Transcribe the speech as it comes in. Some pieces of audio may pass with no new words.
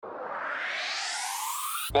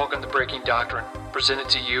Welcome to Breaking Doctrine, presented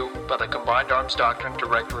to you by the Combined Arms Doctrine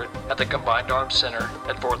Directorate at the Combined Arms Center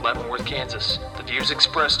at Fort Leavenworth, Kansas. The views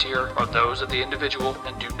expressed here are those of the individual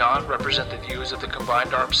and do not represent the views of the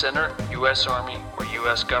Combined Arms Center, U.S. Army, or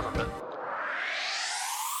U.S. government.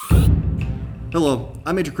 Hello,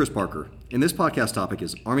 I'm Major Chris Parker, and this podcast topic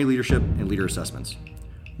is Army Leadership and Leader Assessments.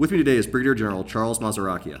 With me today is Brigadier General Charles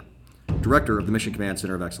Mazaracchia, Director of the Mission Command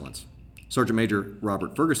Center of Excellence, Sergeant Major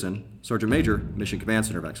Robert Ferguson, Sergeant Major, Mission Command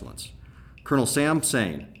Center of Excellence, Colonel Sam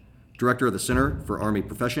Sain, Director of the Center for Army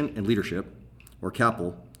Profession and Leadership, or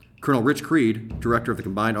CAPL, Colonel Rich Creed, Director of the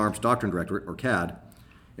Combined Arms Doctrine Directorate, or CAD,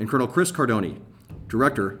 and Colonel Chris Cardoni,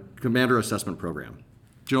 Director, Commander Assessment Program.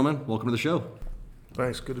 Gentlemen, welcome to the show.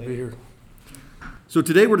 Thanks, good to be here. So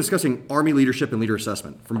today we're discussing Army leadership and leader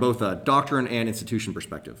assessment from both a doctrine and institution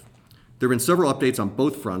perspective. There have been several updates on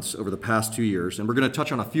both fronts over the past 2 years, and we're going to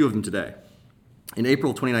touch on a few of them today. In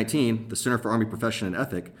April 2019, the Center for Army Profession and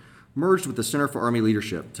Ethic merged with the Center for Army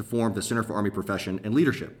Leadership to form the Center for Army Profession and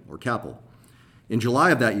Leadership, or CAPL. In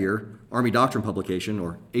July of that year, Army Doctrine publication,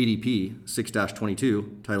 or ADP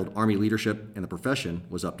 6-22, titled Army Leadership and the Profession,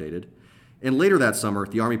 was updated. And later that summer,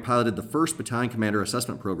 the Army piloted the first Battalion Commander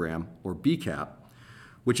Assessment Program, or BCAP,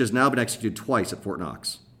 which has now been executed twice at Fort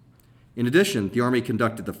Knox. In addition, the Army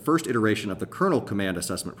conducted the first iteration of the Colonel Command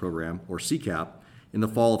Assessment Program, or CCAP, in the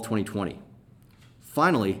fall of 2020.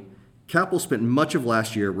 Finally, CAPL spent much of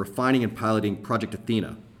last year refining and piloting Project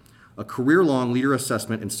Athena, a career-long leader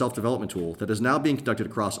assessment and self-development tool that is now being conducted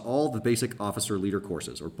across all the basic officer leader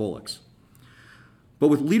courses, or BOLICs. But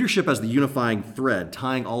with leadership as the unifying thread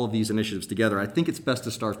tying all of these initiatives together, I think it's best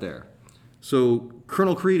to start there. So,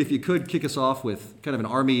 Colonel Creed, if you could kick us off with kind of an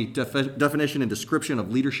Army definition and description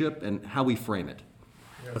of leadership and how we frame it.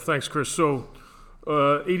 Yeah, thanks, Chris. So,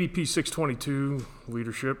 ADP 622,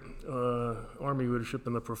 leadership, Army leadership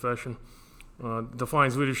in the profession,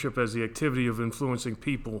 defines leadership as the activity of influencing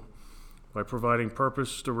people by providing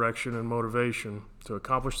purpose, direction, and motivation to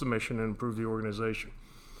accomplish the mission and improve the organization.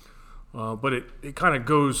 But it kind of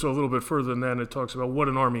goes a little bit further than that, and it talks about what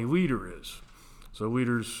an Army leader is. So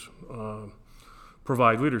leaders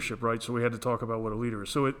provide leadership, right? So we had to talk about what a leader is.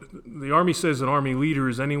 So the Army says an Army leader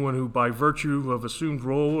is anyone who, by virtue of assumed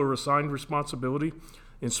role or assigned responsibility,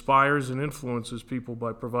 inspires and influences people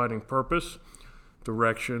by providing purpose,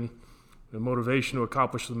 direction, and motivation to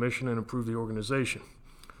accomplish the mission and improve the organization.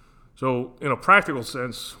 So in a practical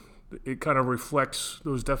sense, it kind of reflects,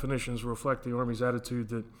 those definitions reflect the Army's attitude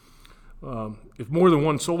that if more than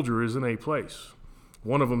one soldier is in a place,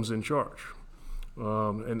 one of them's in charge.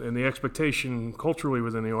 And the expectation culturally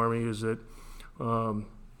within the Army is that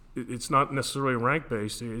it's not necessarily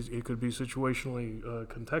rank-based. It could be situationally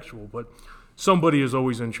contextual, but somebody is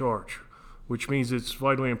always in charge, which means it's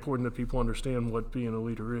vitally important that people understand what being a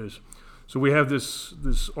leader is. So we have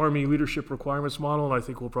this Army leadership requirements model, and I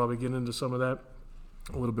think we'll probably get into some of that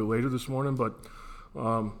a little bit later this morning, but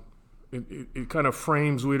it kind of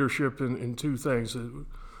frames leadership in two things.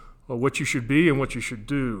 What you should be and what you should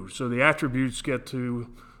do. So the attributes get to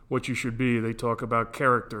what you should be. They talk about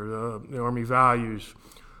character, the Army values,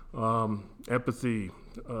 empathy,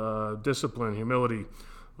 discipline, humility,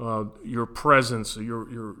 your presence, your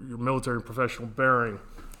military and professional bearing,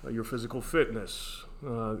 your physical fitness,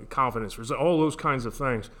 confidence, all those kinds of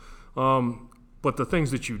things. But the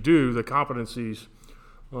things that you do, the competencies,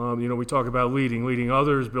 we talk about leading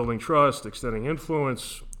others, building trust, extending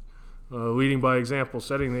influence, leading by example,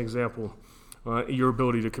 setting the example, your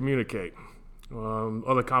ability to communicate.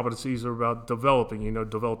 Other competencies are about developing.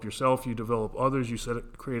 Develop yourself, you develop others, you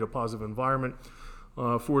create a positive environment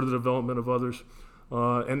for the development of others.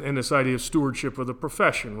 And this idea of stewardship of the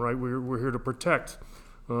profession, right? We're here to protect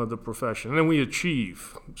the profession. And then we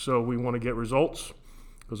achieve. So we want to get results,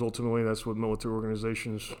 because ultimately that's what military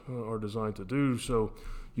organizations are designed to do. So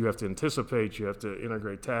you have to anticipate, you have to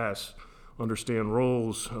integrate tasks, understand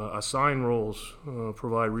roles, assign roles,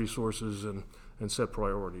 provide resources, and set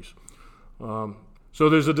priorities. So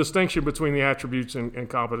there's a distinction between the attributes and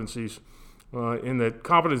competencies in that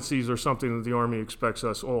competencies are something that the Army expects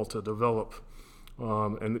us all to develop,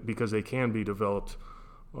 and because they can be developed,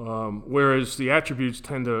 whereas the attributes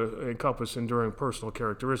tend to encompass enduring personal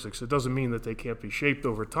characteristics. It doesn't mean that they can't be shaped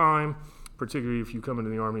over time, particularly if you come into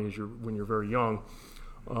the Army when you're very young.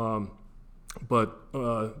 But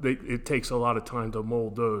it takes a lot of time to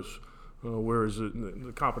mold those, whereas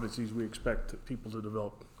the competencies we expect people to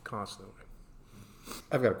develop constantly.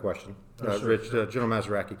 I've got a question. Yes, Rich, General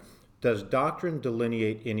Mazaracchia, does doctrine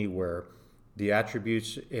delineate anywhere the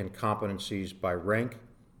attributes and competencies by rank,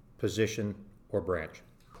 position, or branch?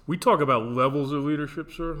 We talk about levels of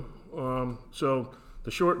leadership, sir. So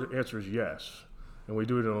the short answer is yes. and we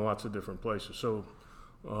do it in lots of different places. So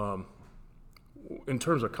in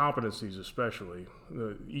terms of competencies especially,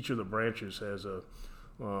 each of the branches has a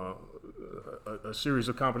series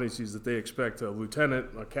of competencies that they expect a lieutenant,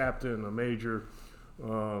 a captain, a major,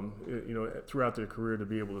 throughout their career to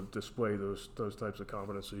be able to display those types of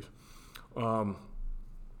competencies.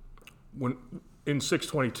 When in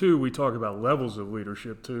 622, we talk about levels of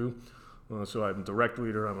leadership too. So I'm a direct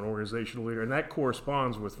leader, I'm an organizational leader, and that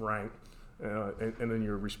corresponds with rank and then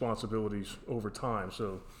your responsibilities over time.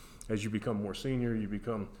 So as you become more senior, you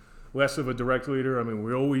become less of a direct leader. I mean,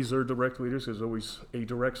 we always are direct leaders. There's always a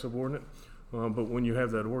direct subordinate. But when you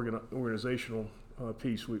have that organizational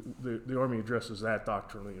piece, the Army addresses that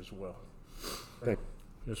doctrinally as well. Okay.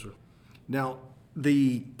 Yes, sir. Now,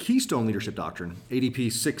 the Keystone Leadership Doctrine, ADP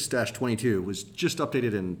 6-22, was just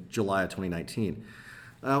updated in July of 2019.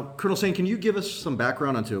 Colonel Sain, can you give us some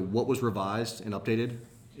background onto what was revised and updated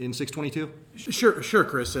in 622? Sure,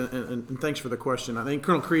 Chris, and thanks for the question. I think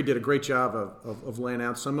Colonel Creed did a great job of laying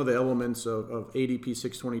out some of the elements of ADP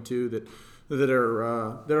 622 that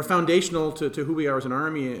are foundational to who we are as an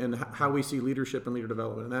Army and how we see leadership and leader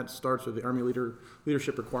development. And that starts with the Army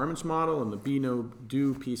Leadership Requirements Model and the Be, Know,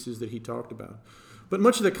 Do pieces that he talked about. But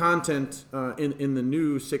much of the content in the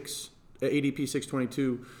new ADP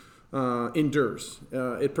 622 endures.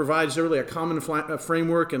 It provides really a common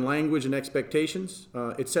framework and language and expectations.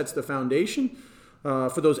 It sets the foundation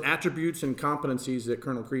for those attributes and competencies that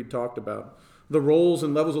Colonel Creed talked about. The roles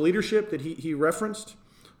and levels of leadership that he referenced.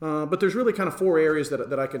 But there's really kind of four areas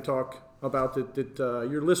that I can talk about that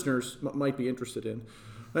your listeners might be interested in.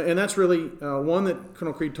 And that's really one that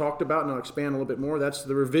Colonel Creed talked about, and I'll expand a little bit more. That's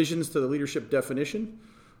the revisions to the leadership definition.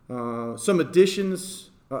 Some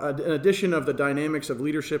additions, an addition of the dynamics of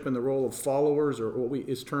leadership and the role of followers, or what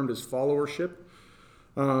is termed as followership.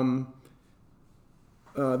 The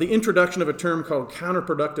introduction of a term called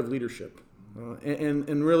counterproductive leadership.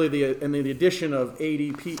 And really the addition of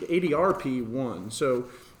ADRP1. So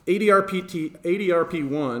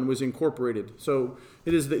ADRP1 was incorporated. So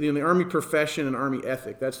it is the Army profession and Army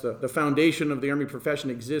ethic. That's the foundation of the Army profession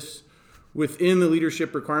exists within the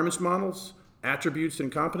leadership requirements models, attributes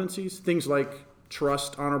and competencies, things like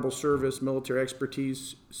trust, honorable service, military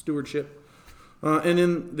expertise, stewardship. And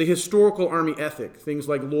in the historical Army ethic, things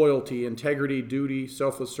like loyalty, integrity, duty,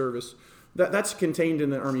 selfless service. That's contained in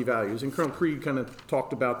the Army values, and Colonel Creed kind of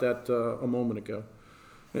talked about that a moment ago.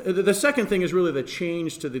 The second thing is really the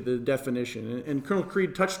change to the definition, and Colonel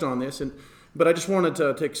Creed touched on this, but I just wanted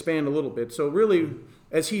to expand a little bit. So really,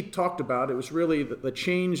 as he talked about, it was really the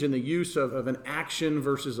change in the use of an action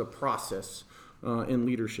versus a process in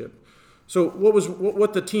leadership. So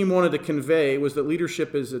what the team wanted to convey was that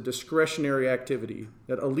leadership is a discretionary activity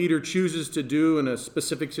that a leader chooses to do in a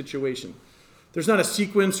specific situation. There's not a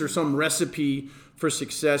sequence or some recipe for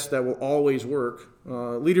success that will always work.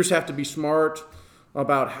 Leaders have to be smart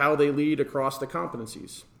about how they lead across the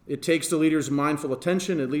competencies. It takes the leader's mindful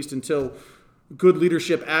attention, at least until good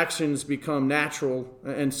leadership actions become natural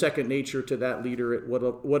and second nature to that leader at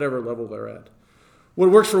whatever level they're at. What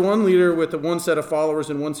works for one leader with one set of followers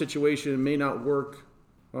in one situation may not work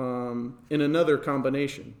in another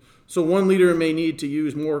combination. So one leader may need to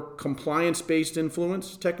use more compliance-based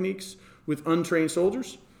influence techniques with untrained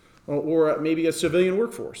soldiers, or maybe a civilian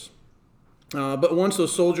workforce. But once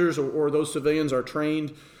those soldiers or those civilians are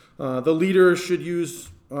trained, the leader should use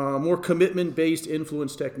more commitment-based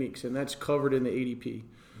influence techniques, and that's covered in the ADP.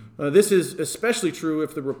 This is especially true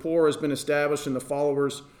if the rapport has been established and the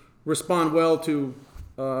followers respond well to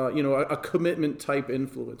a commitment-type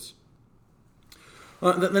influence.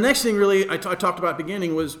 The next thing really I talked about at the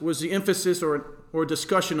beginning was the emphasis or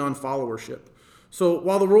discussion on followership. So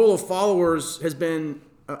while the role of followers has been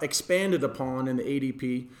expanded upon in the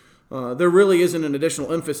ADP, there really isn't an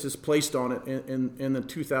additional emphasis placed on it in the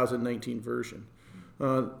 2019 version.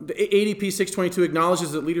 The ADP 622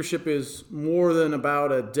 acknowledges that leadership is more than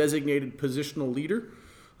about a designated positional leader.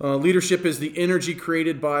 Leadership is the energy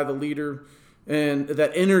created by the leader and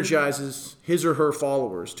that energizes his or her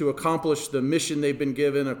followers to accomplish the mission they've been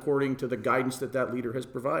given according to the guidance that leader has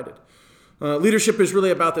provided. Leadership is really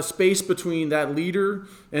about the space between that leader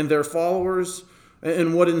and their followers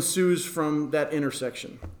and what ensues from that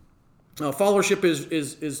intersection. Followership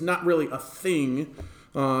is not really a thing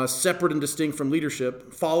separate and distinct from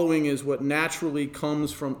leadership. Following is what naturally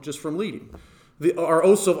comes from leading. Our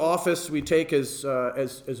oaths of office we take as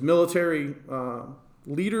military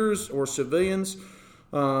leaders or civilians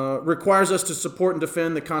requires us to support and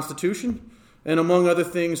defend the Constitution, and among other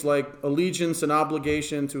things like allegiance and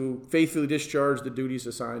obligation to faithfully discharge the duties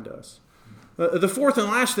assigned to us. The fourth and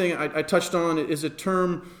last thing I touched on is a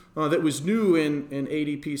term that was new in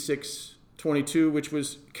ADP 622, which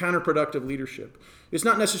was counterproductive leadership. It's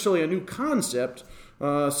not necessarily a new concept.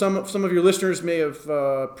 Some of your listeners may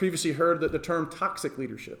have previously heard that the term toxic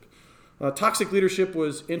leadership. Toxic leadership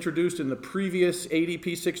was introduced in the previous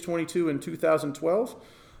ADP 622 in 2012,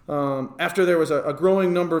 after there was a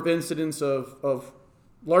growing number of incidents of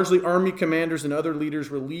largely Army commanders and other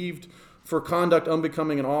leaders relieved for conduct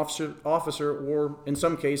unbecoming an officer or, in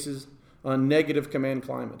some cases, a negative command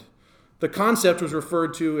climate. The concept was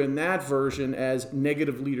referred to in that version as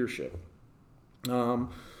negative leadership.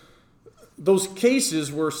 Those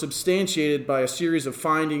cases were substantiated by a series of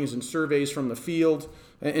findings and surveys from the field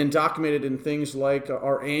and documented in things like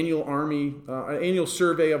our annual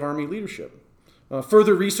survey of Army leadership.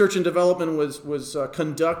 Further research and development was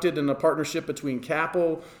conducted in a partnership between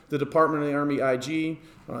CAPL, the Department of the Army IG,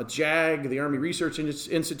 JAG, the Army Research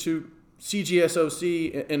Institute,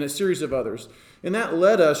 CGSOC, and a series of others. And that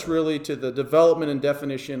led us really to the development and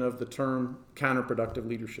definition of the term counterproductive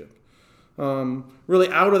leadership. Really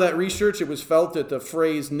out of that research, it was felt that the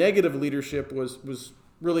phrase negative leadership was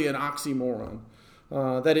really an oxymoron,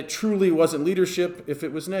 that it truly wasn't leadership if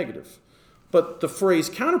it was negative. But the phrase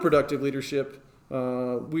counterproductive leadership,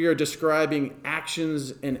 we are describing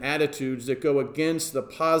actions and attitudes that go against the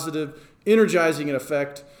positive, energizing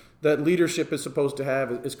effect that leadership is supposed to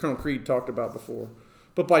have, as Colonel Creed talked about before.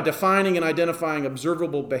 But by defining and identifying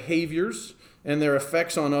observable behaviors and their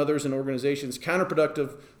effects on others and organizations,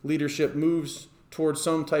 counterproductive leadership moves towards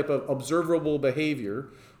some type of observable behavior,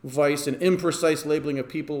 vice, and imprecise labeling of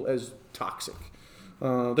people as toxic.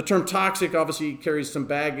 The term toxic obviously carries some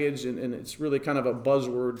baggage, and it's really kind of a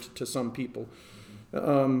buzzword to some people.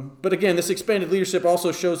 But again, this expanded leadership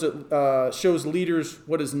also shows leaders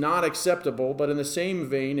what is not acceptable, but in the same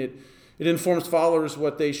vein, it informs followers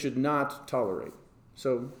what they should not tolerate.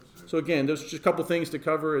 So again, there's just a couple things to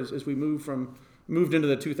cover as we moved into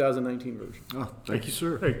the 2019 version. Oh, thank you,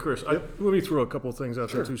 sir. Hey, Chris, let me throw a couple of things out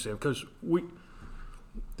there too, Sam, because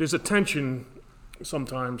there's a tension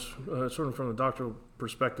sometimes, sort of from the doctoral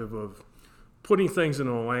perspective, of putting things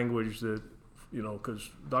into a language that, because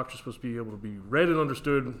doctors are supposed to be able to be read and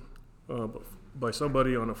understood by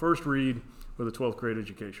somebody on a first read with a 12th grade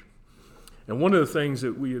education. And one of the things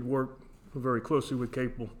that we had worked very closely with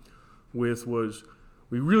CAPL with was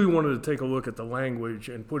we really wanted to take a look at the language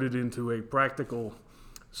and put it into a practical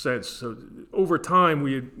sense. So over time,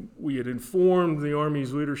 we had informed the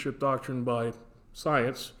Army's leadership doctrine by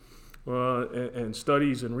science and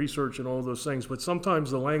studies and research and all those things, but sometimes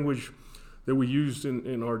the language that we used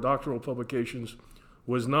in our doctoral publications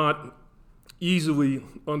was not easily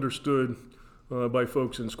understood by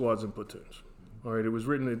folks in squads and platoons. All right, it was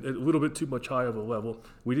written at a little bit too much high of a level.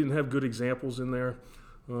 We didn't have good examples in there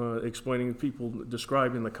explaining to people,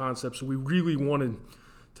 describing the concepts, so we really wanted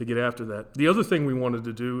to get after that. The other thing we wanted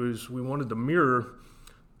to do is we wanted to mirror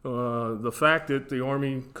the fact that the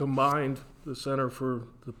Army combined the Center for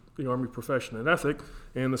the Army Profession and Ethic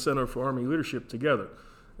and the Center for Army Leadership together.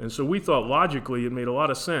 And so we thought logically it made a lot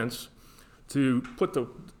of sense to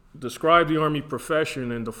describe the Army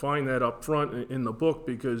profession and define that up front in the book,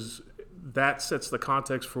 because that sets the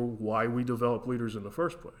context for why we develop leaders in the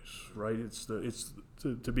first place, right? It's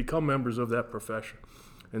to become members of that profession.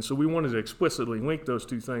 And so we wanted to explicitly link those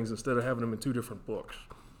two things instead of having them in two different books.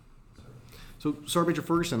 So, Sergeant Major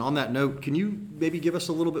Ferguson, on that note, can you maybe give us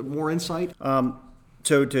a little bit more insight?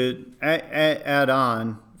 So to add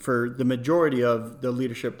on, for the majority of the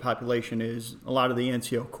leadership population is a lot of the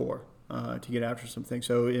NCO Corps to get after some things.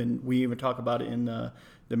 So we even talk about it in the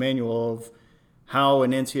manual of how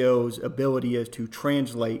an NCO's ability is to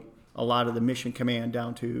translate a lot of the mission command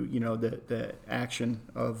down to the action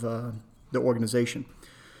of the organization.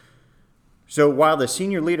 So while the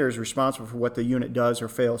senior leader is responsible for what the unit does or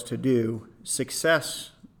fails to do, success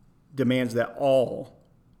demands that all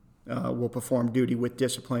will perform duty with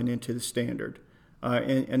discipline and to the standard.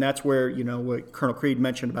 And that's where, what Colonel Creed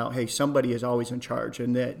mentioned about, hey, somebody is always in charge.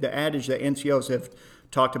 And the adage that NCOs have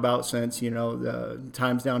talked about since, the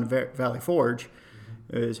times down in Valley Forge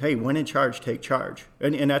is, hey, when in charge, take charge.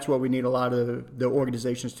 And that's what we need a lot of the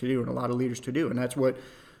organizations to do and a lot of leaders to do. And that's what,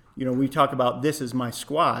 we talk about, this is my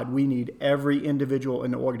squad. We need every individual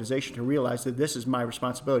in the organization to realize that this is my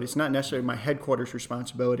responsibility. It's not necessarily my headquarters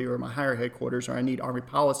responsibility or my higher headquarters, or I need Army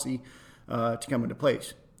policy to come into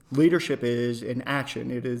place. Leadership is in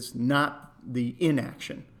action. It is not the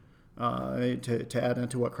inaction. To add on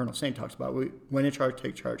to what Colonel Saint talks about, when in charge,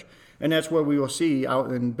 take charge. And that's what we will see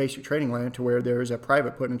out in basic training land, to where there is a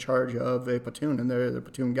private put in charge of a platoon, and they're the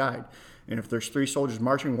platoon guide. And if there's 3 soldiers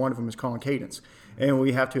marching, one of them is calling cadence. And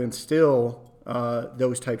we have to instill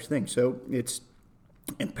those types of things. So it's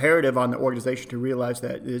imperative on the organization to realize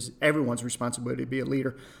that it is everyone's responsibility to be a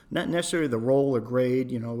leader, not necessarily the role or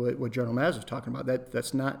grade, what General Maz was talking about.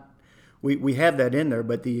 That's not, we have that in there,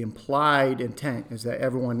 but the implied intent is that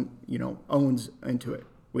everyone, owns into it.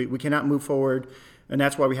 We cannot move forward, and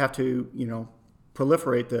that's why we have to,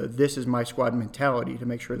 proliferate the "this is my squad" mentality to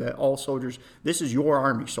make sure that all soldiers, this is your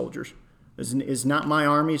Army, soldiers. This is not my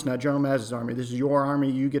Army, it's not General Maz's Army. This is your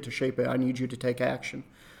Army, you get to shape it. I need you to take action.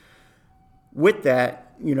 With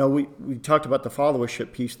that, we talked about the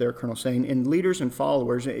followership piece there, Colonel, saying in leaders and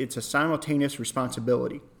followers, it's a simultaneous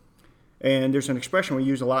responsibility. And there's an expression we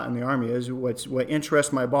use a lot in the Army is what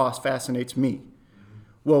interests my boss fascinates me.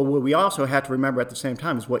 Well, what we also have to remember at the same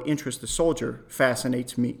time is what interests the soldier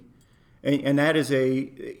fascinates me. And that is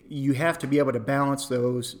you have to be able to balance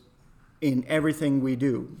those in everything we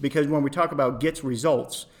do. Because when we talk about gets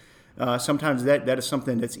results, sometimes that is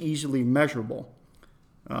something that's easily measurable.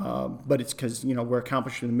 But it's because, we're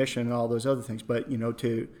accomplishing the mission and all those other things. But,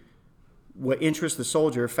 to what interests the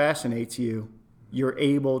soldier fascinates you, you're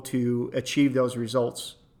able to achieve those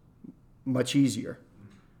results much easier.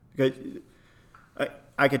 Because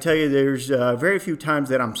I can tell you there's very few times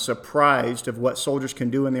that I'm surprised of what soldiers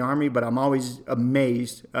can do in the Army, but I'm always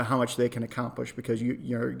amazed at how much they can accomplish because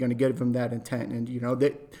you're going to give them that intent. And,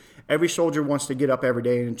 that every soldier wants to get up every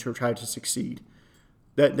day and to try to succeed.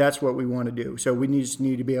 That's what we want to do. So we just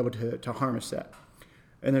need to be able to harness that.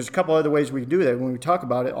 And there's a couple other ways we can do that. When we talk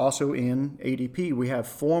about it, also in ADP, we have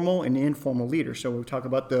formal and informal leaders. So when we talk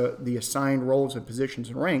about the assigned roles and positions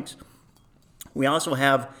and ranks, we also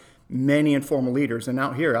have many informal leaders. And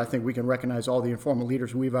out here, I think we can recognize all the informal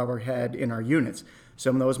leaders we've ever had in our units.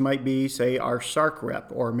 Some of those might be, say, our SARC rep,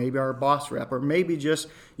 or maybe our boss rep, or maybe just,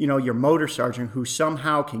 your motor sergeant who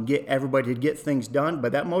somehow can get everybody to get things done.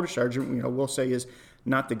 But that motor sergeant, we'll say is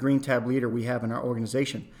not the green tab leader we have in our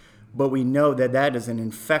organization. But we know that is an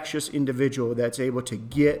infectious individual that's able to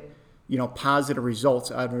get, positive results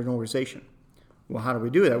out of an organization. Well, how do we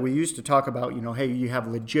do that? We used to talk about, hey, you have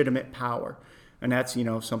legitimate power. And that's,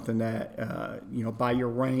 something that, by your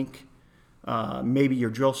rank, maybe your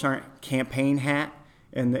drill sergeant campaign hat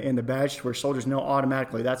and the badge where soldiers know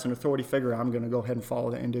automatically that's an authority figure. I'm going to go ahead and follow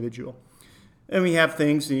the individual. And we have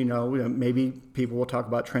things, maybe people will talk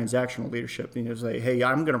about transactional leadership. Say, hey,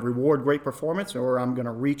 I'm going to reward great performance, or I'm going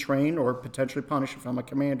to retrain or potentially punish if I'm a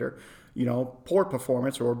commander, poor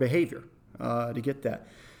performance or behavior to get that.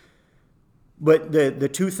 But the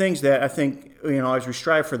two things that I think, as we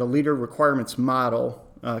strive for the leader requirements model,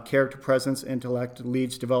 character, presence, intellect,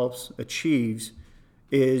 leads, develops, achieves,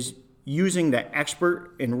 is using the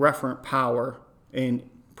expert and referent power and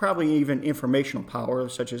probably even informational power,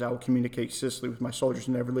 such as I will communicate consistently with my soldiers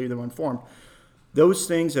and never leave them uninformed. Those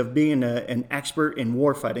things of being an expert in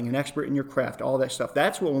warfighting, an expert in your craft, all that stuff,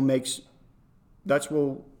 that's what will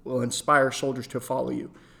inspire soldiers to follow you.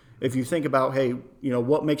 If you think about, hey,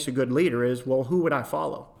 what makes a good leader is, well, who would I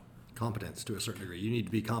follow? Competence to a certain degree. You need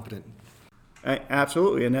to be competent.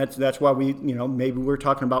 Absolutely, and that's why we, maybe we're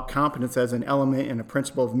talking about competence as an element and a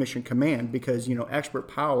principle of mission command, because, expert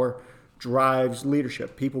power drives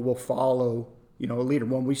leadership. People will follow, a leader.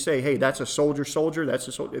 When we say, hey, that's a soldier, that's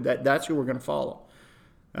a soldier, that's who we're going to follow.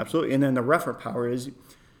 Absolutely. And then the referent power is,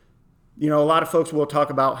 a lot of folks will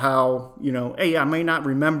talk about how, hey, I may not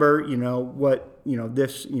remember, what,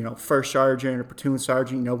 this, first sergeant or platoon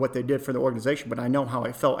sergeant, what they did for the organization, but I know how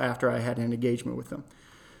I felt after I had an engagement with them.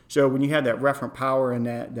 So when you have that referent power and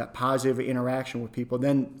that positive interaction with people,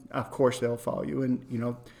 then of course they'll follow you.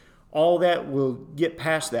 And, all that will get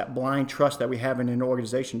past that blind trust that we have in an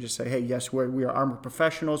organization. Just say, hey, yes, we are armed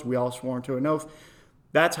professionals. We all sworn to an oath.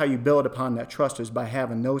 That's how you build upon that trust, is by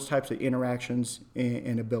having those types of interactions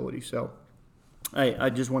and ability. So I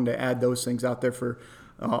just wanted to add those things out there for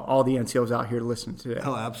all the NCOs out here to listen to today.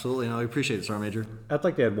 Oh, absolutely. No, I appreciate it, Sergeant Major. I'd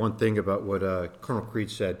like to add one thing about what Colonel Creed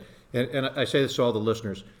said. And I say this to all the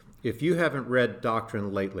listeners. If you haven't read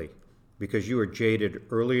Doctrine lately, because you were jaded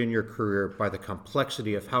early in your career by the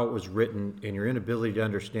complexity of how it was written and your inability to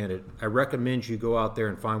understand it, I recommend you go out there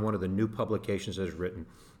and find one of the new publications that is written,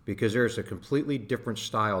 because there's a completely different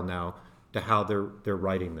style now to how they're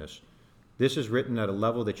writing this. This is written at a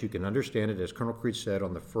level that you can understand it, as Colonel Creed said,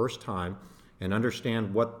 on the first time, and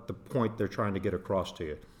understand what the point they're trying to get across to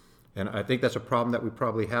you. And I think that's a problem that we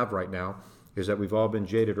probably have right now, is that we've all been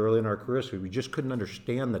jaded early in our careers, so we just couldn't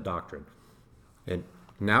understand the doctrine. And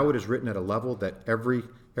now it is written at a level that every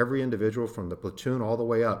individual from the platoon all the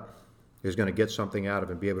way up is going to get something out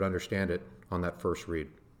of and be able to understand it on that first read.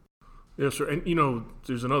 Yes, sir. And,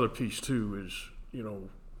 there's another piece, too, is,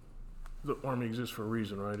 the Army exists for a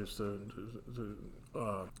reason, right? It's to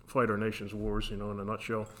fight our nation's wars, in a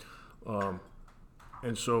nutshell.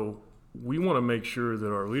 And so we want to make sure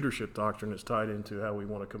that our leadership doctrine is tied into how we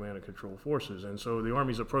want to command and control forces. And so the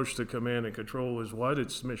Army's approach to command and control is what?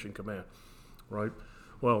 It's mission command, right?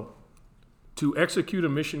 Well, to execute a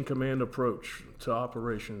mission command approach to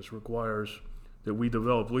operations requires that we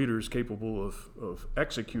develop leaders capable of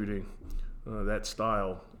executing that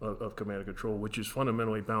style of command and control, which is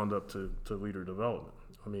fundamentally bound up to leader development.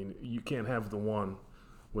 I mean, you can't have the one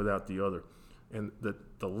without the other. And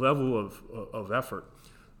the level of effort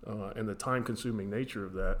and the time-consuming nature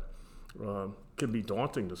of that can be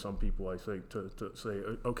daunting to some people, I think, to say,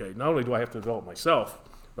 okay, not only do I have to develop myself,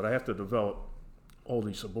 but I have to develop all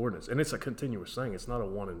these subordinates. And it's a continuous thing. It's not a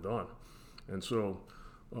one and done. And so,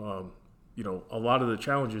 a lot of the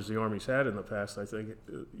challenges the Army's had in the past, I think,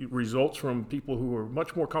 it results from people who are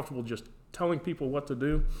much more comfortable just telling people what to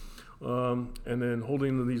do, and then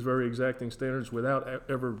holding them these very exacting standards without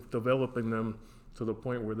ever developing them to the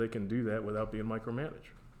point where they can do that without being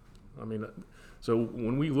micromanaged. I mean, so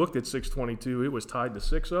when we looked at 622, it was tied to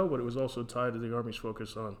 6.0, but it was also tied to the Army's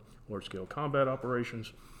focus on large-scale combat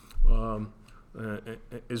operations,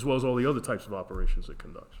 as well as all the other types of operations it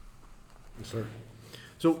conducts. Yes, sir.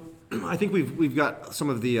 So I think we've got some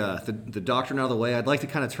of the doctrine out of the way. I'd like to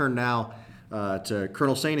kind of turn now to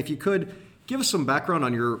Colonel Sain. If you could give us some background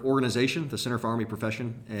on your organization, the Center for Army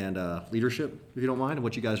Profession and Leadership, if you don't mind,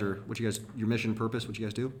 and your mission, purpose, what you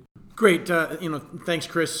guys do. Great. Thanks,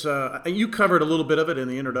 Chris. You covered a little bit of it in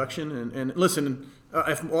the introduction. And listen,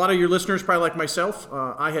 if a lot of your listeners, probably like myself,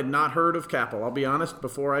 I had not heard of CAPL, I'll be honest,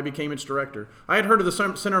 before I became its director. I had heard of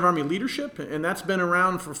the Center of Army Leadership, and that's been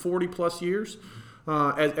around for 40 plus years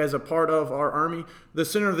as a part of our Army. The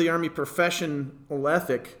Center of the Army Professional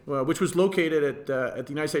Ethic, which was located at the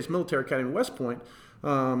United States Military Academy, West Point,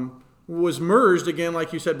 was merged again,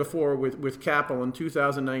 like you said before, with CAPL in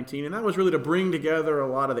 2019, and that was really to bring together a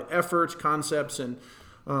lot of the efforts, concepts,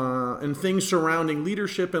 and things surrounding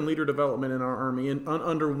leadership and leader development in our Army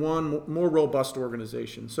under one more robust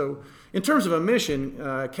organization. So, in terms of a mission,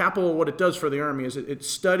 CAPL, what it does for the Army is it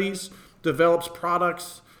studies, develops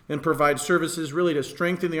products, and provides services really to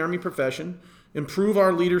strengthen the Army profession, improve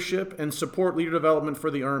our leadership, and support leader development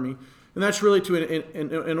for the Army. And that's really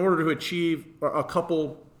in order to achieve a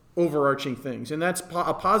couple overarching things, and that's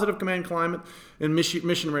a positive command climate and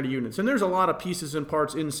mission-ready units. And there's a lot of pieces and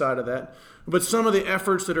parts inside of that. But some of the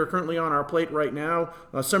efforts that are currently on our plate right now,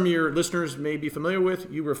 some of your listeners may be familiar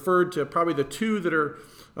with. You referred to probably the two that are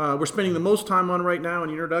we're spending the most time on right now in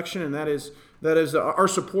the introduction, and that is our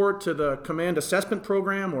support to the Command Assessment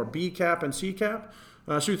Program, or BCAP and CCAP.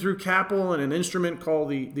 So through CAPL and an instrument called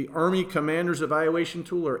the Army Commanders Evaluation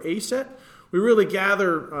Tool, or ACET, we really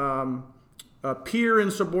gather peer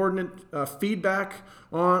and subordinate feedback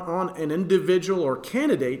on an individual or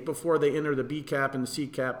candidate before they enter the BCAP and the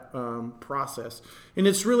CCAP process. And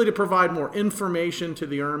it's really to provide more information to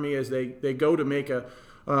the Army as they go to make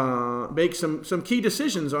some key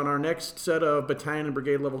decisions on our next set of battalion and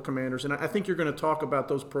brigade level commanders. And I think you're going to talk about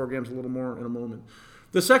those programs a little more in a moment.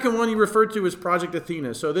 The second one you referred to is Project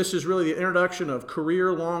Athena. So this is really the introduction of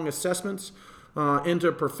career-long assessments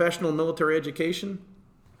into professional military education.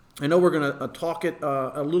 I know we're going to talk it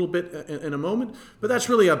a little bit in a moment, but that's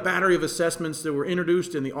really a battery of assessments that were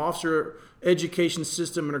introduced in the officer education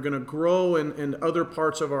system and are going to grow in other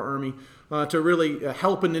parts of our Army to really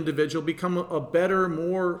help an individual become a better,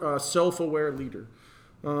 more self-aware leader.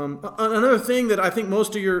 Another thing that I think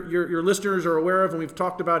most of your listeners are aware of and we've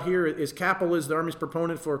talked about here is CAPL is the Army's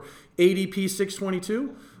proponent for ADP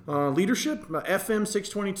 622, leadership, FM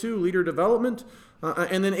 622, leader development,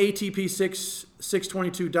 and then ATP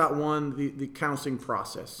 622.1, the counseling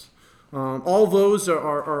process. All those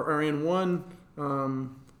are in one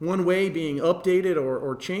way being updated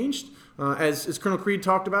or changed. As Colonel Creed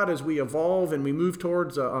talked about, as we evolve and we move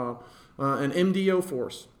towards an MDO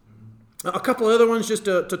force. A couple other ones just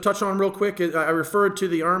to touch on real quick. I referred to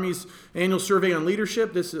the Army's annual survey on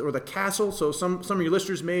leadership, or the CASL. So some of your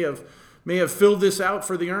listeners may have filled this out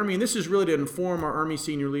for the Army, and this is really to inform our Army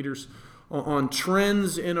senior leaders on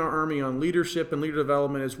trends in our Army, on leadership and leader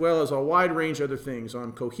development, as well as a wide range of other things,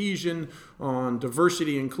 on cohesion, on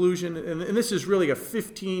diversity, inclusion. And this is really a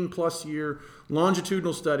 15-plus year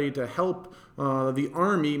longitudinal study to help the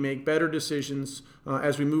Army make better decisions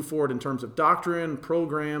as we move forward in terms of doctrine,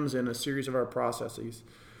 programs, and a series of our processes.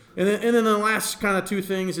 And then the last kind of two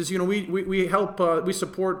things is, we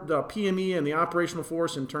support PME and the operational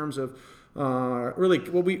force in terms of really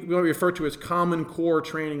what we refer to as common core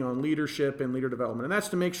training on leadership and leader development. And that's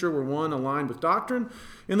to make sure we're, one, aligned with doctrine,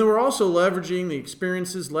 and then we're also leveraging the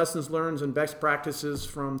experiences, lessons learned, and best practices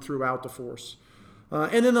from throughout the force.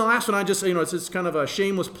 And then the last one, I just, it's kind of a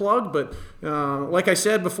shameless plug, but like I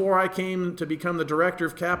said, before I came to become the director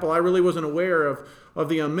of CAPL, I really wasn't aware of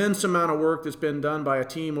the immense amount of work that's been done by a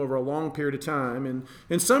team over a long period of time.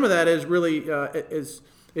 And some of that is really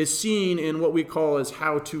is seen in what we call as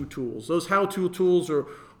how-to tools. Those how-to tools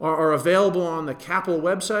are available on the CAPL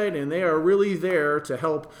website, and they are really there to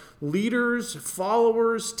help leaders,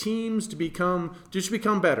 followers, teams to become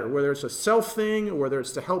better, whether it's a self thing or whether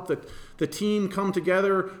it's to help the team come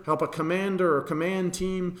together, help a commander or command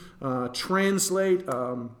team translate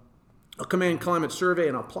a command climate survey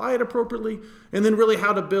and apply it appropriately, and then really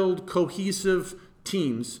how to build cohesive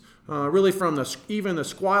teams. Really from even the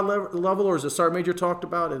squad level, or as the Sergeant Major talked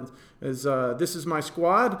about, as this is my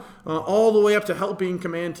squad, all the way up to helping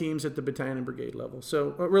command teams at the battalion and brigade level.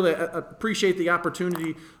 So really I appreciate the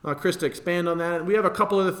opportunity, Chris, to expand on that. And we have a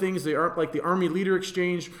couple other things, like the Army Leader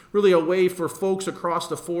Exchange, really a way for folks across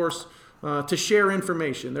the force to share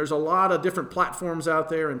information. There's a lot of different platforms out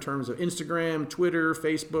there in terms of Instagram, Twitter,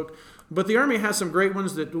 Facebook, but the Army has some great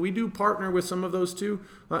ones that we do partner with some of those too,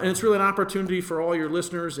 and it's really an opportunity for all your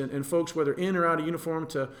listeners and folks, whether in or out of uniform,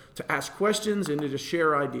 to ask questions and to just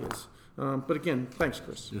share ideas. But again, thanks,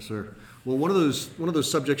 Chris. Yes, sir. Well, one of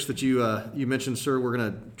those subjects that you mentioned, sir, we're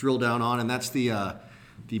going to drill down on, and that's the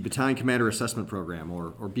Battalion Commander Assessment Program,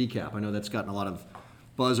 or BCAP. I know that's gotten a lot of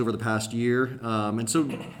buzz over the past year. And so,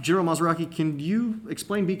 General Mazaraki, can you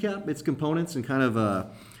explain BCAP, its components, and kind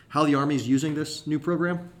of how the Army is using this new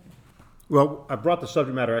program? Well, I brought the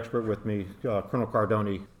subject matter expert with me, Colonel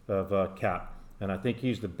Cardoni of CAP, and I think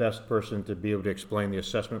he's the best person to be able to explain the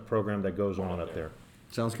assessment program that goes on up there.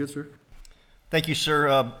 Sounds good, sir. Thank you,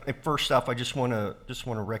 sir. First off, I just want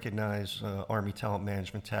to recognize Army Talent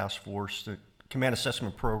Management Task Force. The Command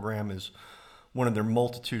Assessment Program is one of their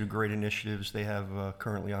multitude of great initiatives they have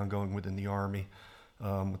currently ongoing within the Army,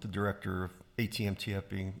 with the director of ATMTF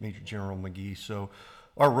being Major General McGee. So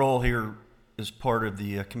our role here as part of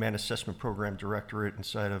the Command Assessment Program Directorate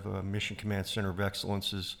inside of Mission Command Center of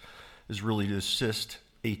Excellence is really to assist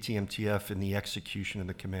ATMTF in the execution of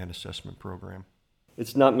the Command Assessment Program.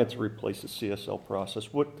 It's not meant to replace the CSL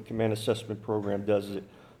process. What the Command Assessment Program does is it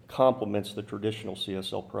complements the traditional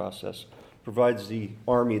CSL process, provides the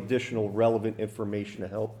Army additional relevant information to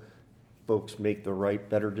help folks make the right,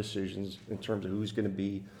 better decisions in terms of who's going to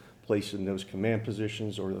be placed in those command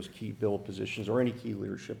positions or those key build positions or any key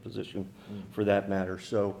leadership position for that matter.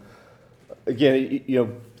 So again,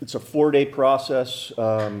 it's a 4-day process.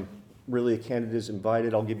 Really, a candidate is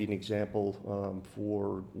invited. I'll give you an example.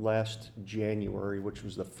 For last January, which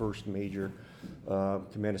was the first major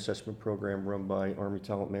command assessment program run by Army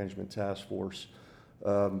Talent Management Task Force,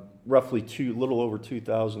 roughly little over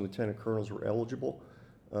 2,000 lieutenant colonels were eligible,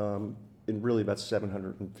 and really about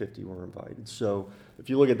 750 were invited. So if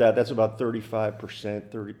you look at that, that's about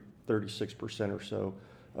 35%, 36% or so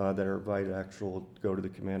that are invited to actually go to the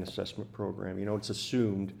command assessment program. It's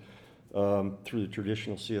assumed through the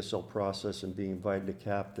traditional CSL process and being invited to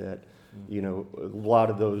CAP that, a lot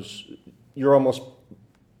of those,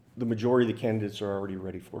 the majority of the candidates are already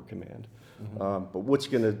ready for command. But what's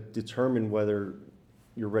going to determine whether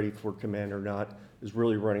you're ready for command or not is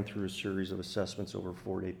really running through a series of assessments over a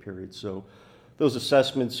 4-day period. So those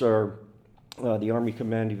assessments are the Army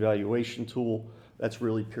Command Evaluation Tool. That's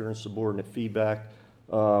really peer and subordinate feedback.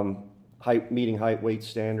 Meeting height, weight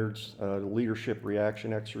standards, the leadership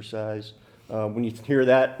reaction exercise. When you hear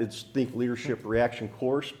that, think leadership reaction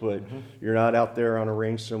course, but you're not out there on a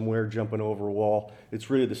range somewhere jumping over a wall.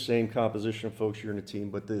 It's really the same composition of folks you're in a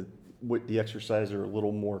team, but the exercises are a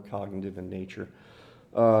little more cognitive in nature.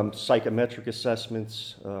 Psychometric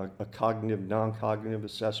assessments, a cognitive, non-cognitive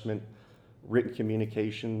assessment, written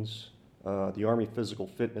communications, the Army Physical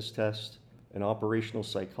Fitness Test, an operational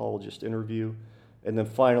psychologist interview, and then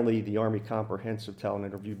finally the Army Comprehensive Talent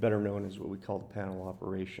Interview, better known as what we call the panel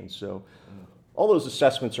operation. So all those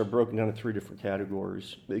assessments are broken down into 3 different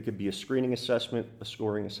categories. They could be a screening assessment, a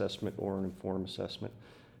scoring assessment, or an informed assessment.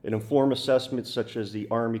 An informed assessment, such as the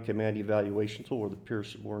Army Command Evaluation Tool or the peer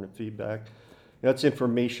subordinate feedback, that's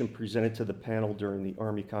information presented to the panel during the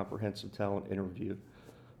Army Comprehensive Talent Interview.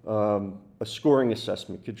 A scoring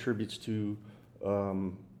assessment contributes to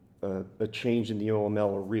a change in the OML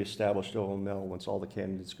or reestablished OML once all the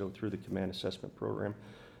candidates go through the command assessment program.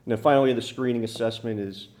 And then finally, the screening assessment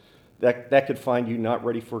is that could find you not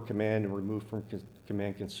ready for command and removed from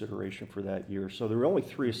command consideration for that year. So there are only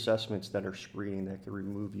 3 assessments that are screening that could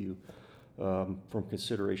remove you from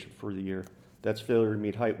consideration for the year. That's failure to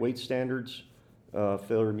meet height weight standards,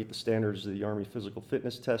 failure to meet the standards of the Army physical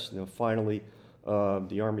fitness test, and then finally,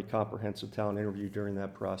 the Army comprehensive talent interview. During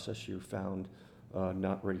that process, you're found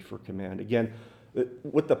not ready for command. Again,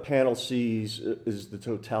 what the panel sees is the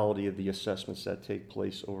totality of the assessments that take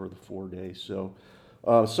place over the 4 days. So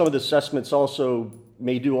some of the assessments also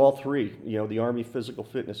may do all three. The Army physical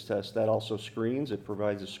fitness test, that also screens, it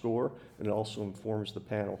provides a score, and it also informs the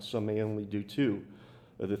panel. Some may only do two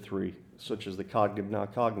of the three, such as the cognitive,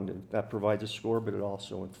 non-cognitive. That provides a score, but it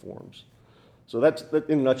also informs. So that's,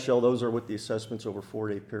 in a nutshell, those are what the assessments over a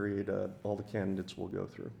 4-day period all the candidates will go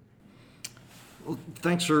through. Well,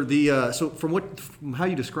 thanks, sir. So from how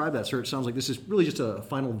you describe that, sir, it sounds like this is really just a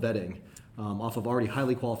final vetting off of already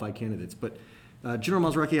highly qualified candidates. But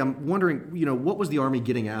General Mazurek, I'm wondering, what was the Army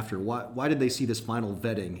getting after? Why did they see this final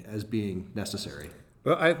vetting as being necessary?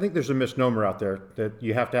 Well, I think there's a misnomer out there that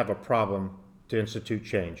you have to have a problem to institute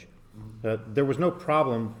change. There was no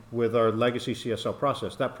problem with our legacy CSL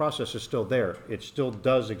process. That process is still there. It still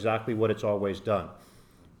does exactly what it's always done.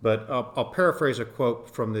 But I'll paraphrase a quote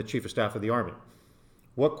from the Chief of Staff of the Army.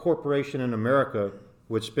 What corporation in America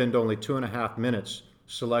would spend only 2.5 minutes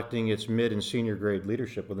selecting its mid and senior grade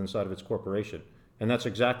leadership within inside of its corporation? And that's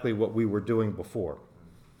exactly what we were doing before.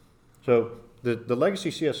 So the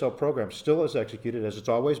legacy CSL program still is executed as it's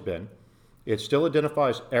always been. It still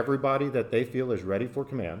identifies everybody that they feel is ready for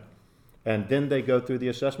command. And then they go through the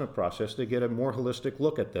assessment process to get a more holistic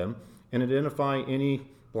look at them and identify any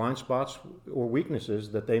blind spots or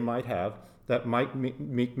weaknesses that they might have that might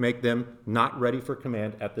make them not ready for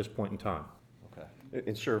command at this point in time. Okay.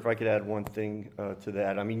 And sir, if I could add one thing to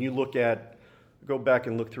that. I mean, go back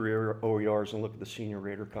and look through your OERs and look at the senior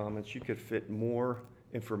rater comments. You could fit more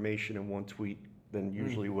information in one tweet than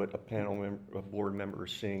usually what a board member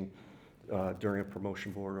is seeing during a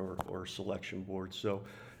promotion board or selection board. So,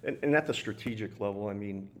 and at the strategic level, I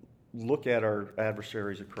mean, look at our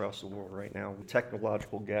adversaries across the world right now. The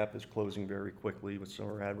technological gap is closing very quickly with some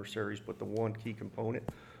of our adversaries, but the one key component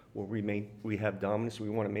where we have dominance, we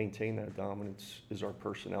want to maintain that dominance, is our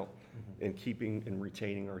personnel and keeping and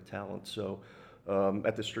retaining our talent. So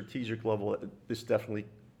at the strategic level,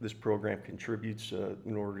 this program contributes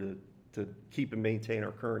in order to keep and maintain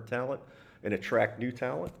our current talent and attract new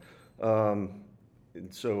talent. And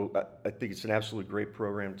so I think it's an absolutely great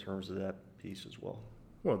program in terms of that piece as well.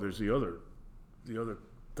 Well, there's the other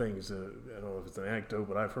things. I don't know if it's an anecdote,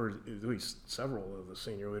 but I've heard at least several of the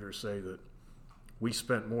senior leaders say that we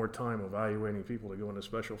spent more time evaluating people to go into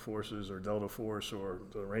Special Forces or Delta Force or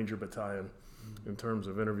the Ranger Battalion in terms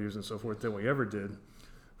of interviews and so forth than we ever did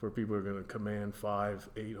for people who are going to command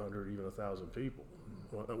 500, 800, even 1,000 people,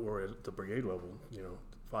 or at the brigade level,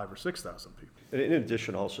 5,000 or 6,000 people. And in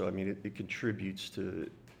addition, also, I mean, it contributes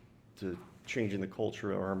to changing the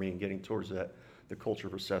culture of the Army and getting towards the culture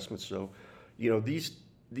of assessment. So,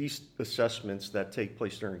 these assessments that take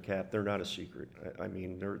place during CAP, they're not a secret. I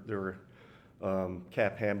mean, they're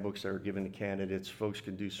CAP handbooks that are given to candidates. Folks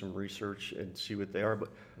can do some research and see what they are, but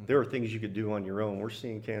there are things you could do on your own. We're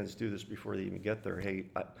seeing candidates do this before they even get there. Hey,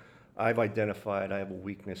 I've identified I have a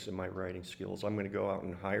weakness in my writing skills. I'm going to go out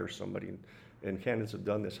and hire somebody, and candidates have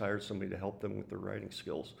done this, hired somebody to help them with their writing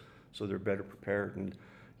skills, so they're better prepared. And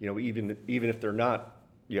even if they're not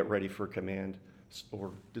yet ready for command,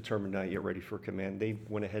 or determined not yet ready for command, they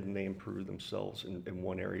went ahead and they improved themselves in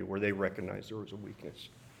one area where they recognized there was a weakness.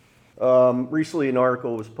 Recently, an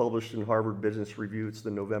article was published in Harvard Business Review. It's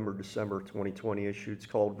the November-December 2020 issue. It's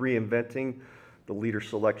called "Reinventing the Leader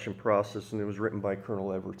Selection Process," and it was written by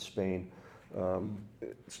Colonel Everett Spain.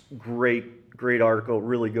 It's great article. It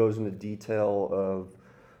really goes into detail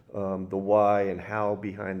of the why and how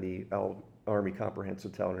behind the Army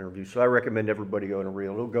Comprehensive Talent Interview. So I recommend everybody go and read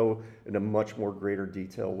it. It'll go into much more greater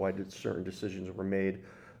detail why certain decisions were made,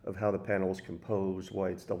 of how the panel is composed, why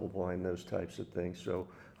it's double blind, those types of things. So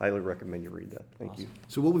highly recommend you read that. Thank you.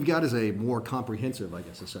 So what we've got is a more comprehensive,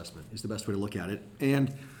 assessment is the best way to look at it.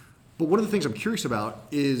 But one of the things I'm curious about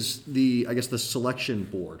is the selection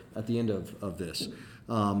board at the end of this.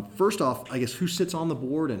 First off, who sits on the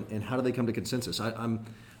board and how do they come to consensus?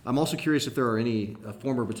 I'm also curious if there are any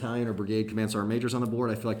former battalion or brigade command sergeant majors on the board.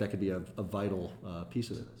 I feel like that could be a vital piece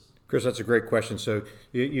of this. Chris, that's a great question. So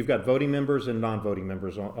you've got voting members and non-voting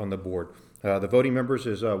members on the board. The voting members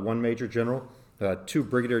is one major general, 2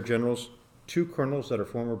 brigadier generals, 2 colonels that are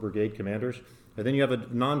former brigade commanders, and then you have a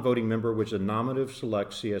non-voting member, which is a nominative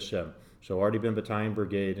select CSM. So already been battalion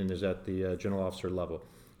brigade and is at the general officer level.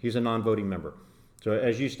 He's a non-voting member. So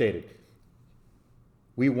as you stated,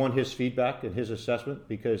 we want his feedback and his assessment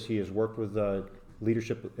because he has worked with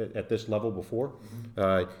leadership at this level before.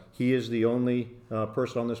 He is the only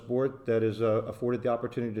person on this board that is afforded the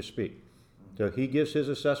opportunity to speak. So he gives his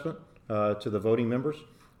assessment to the voting members.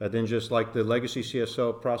 Then just like the legacy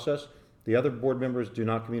CSO process, the other board members do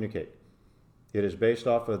not communicate. It is based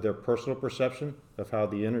off of their personal perception of how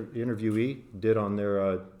the interviewee did on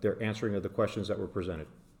their answering of the questions that were presented.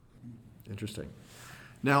 Interesting.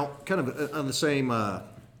 Now, kind of on the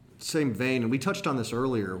same vein, and we touched on this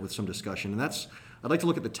earlier with some discussion, and that's, I'd like to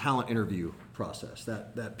look at the talent interview process,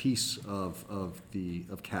 that piece of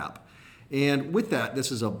CAP. And with that, this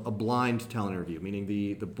is a blind talent interview, meaning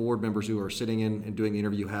the board members who are sitting in and doing the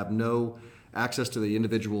interview have no access to the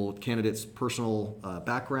individual candidate's personal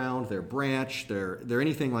background, their branch, their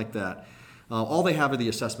anything like that. All they have are the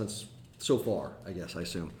assessments so far, I guess, I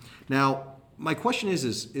assume. Now, my question is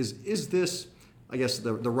this, I guess,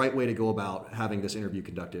 the right way to go about having this interview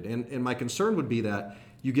conducted? And my concern would be that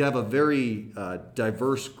you have a very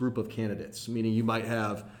diverse group of candidates, meaning you might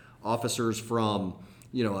have officers from,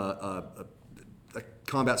 a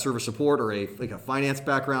combat service support or a finance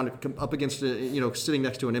background up against sitting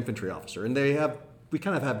next to an infantry officer, and we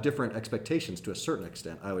kind of have different expectations to a certain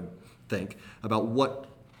extent, I would think, about what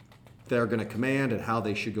they're going to command and how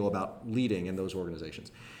they should go about leading in those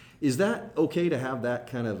organizations. Is that okay to have that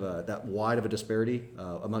kind of that wide of a disparity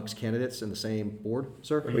amongst candidates in the same board,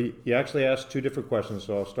 sir? Well, you actually asked two different questions,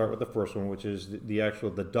 so I'll start with the first one, which is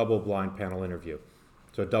the double blind panel interview.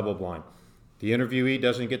 So double blind. The interviewee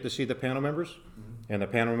doesn't get to see the panel members, and the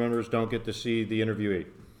panel members don't get to see the interviewee.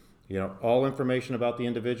 All information about the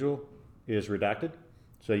individual is redacted,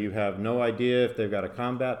 so you have no idea if they've got a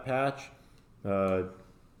combat patch,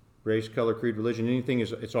 race, color, creed, religion, anything.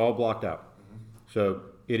 It's all blocked out. So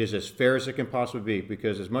it is as fair as it can possibly be,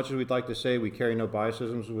 because as much as we'd like to say we carry no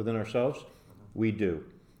biasisms within ourselves, we do.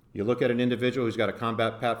 You look at an individual who's got a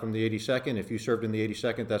combat pat from the 82nd, if you served in the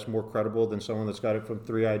 82nd, that's more credible than someone that's got it from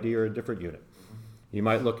 3ID or a different unit. You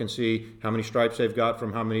might look and see how many stripes they've got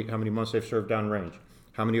from how many months they've served downrange,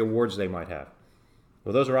 how many awards they might have.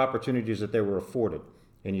 Well, those are opportunities that they were afforded,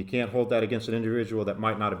 and you can't hold that against an individual that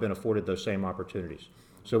might not have been afforded those same opportunities.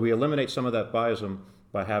 So we eliminate some of that biasm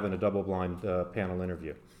by having a double-blind panel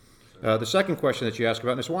interview. The second question that you asked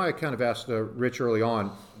about, and it's why I kind of asked Rich early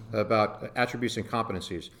on about attributes and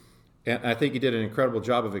competencies, and I think he did an incredible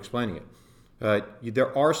job of explaining it.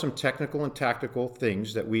 There are some technical and tactical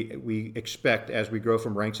things that we expect as we grow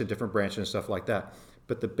from ranks in different branches and stuff like that.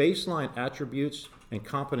 But the baseline attributes and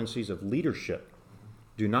competencies of leadership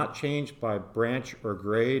do not change by branch or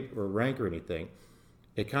grade or rank or anything.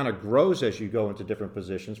 It kind of grows as you go into different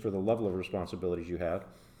positions for the level of responsibilities you have.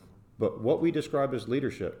 But what we describe as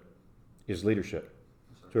leadership is leadership.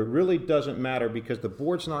 So it really doesn't matter, because the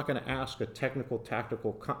board's not going to ask a technical,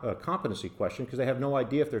 tactical competency question, because they have no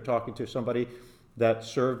idea if they're talking to somebody that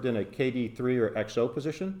served in a KD3 or XO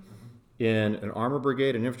position, in an armor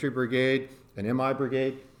brigade, an infantry brigade, an MI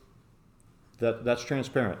brigade. That's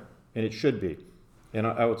transparent, and it should be. And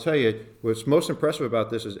I will tell you, what's most impressive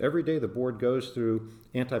about this is every day the board goes through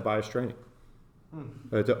anti-bias training.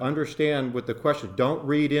 To understand what the question, don't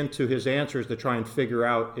read into his answers to try and figure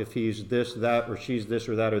out if he's this, that, or she's this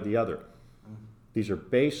or that or the other. These are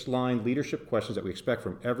baseline leadership questions that we expect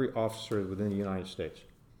from every officer within the United States.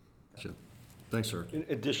 Gotcha. Thanks, sir.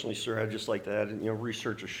 Additionally, sir, I'd just like to add,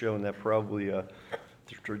 research has shown that probably the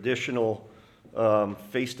traditional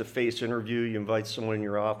face-to-face interview, you invite someone in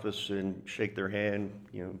your office and shake their hand,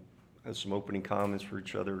 have some opening comments for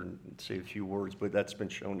each other and say a few words, but that's been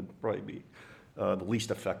shown to probably be the least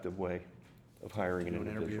effective way of hiring an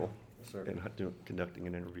individual and conducting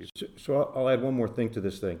an interview. So I'll add one more thing to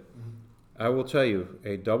this thing. I will tell you,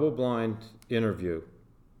 a double-blind interview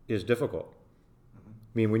is difficult.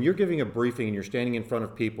 I mean, when you're giving a briefing and you're standing in front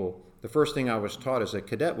of people, the first thing I was taught as a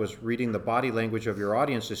cadet was reading the body language of your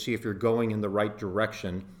audience to see if you're going in the right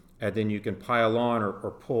direction, and then you can pile on or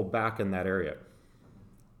pull back in that area.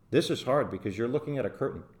 This is hard because you're looking at a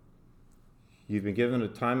curtain. You've been given a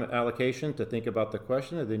time allocation to think about the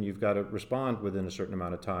question, and then you've got to respond within a certain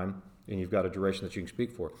amount of time, and you've got a duration that you can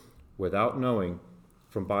speak for, without knowing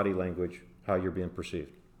from body language how you're being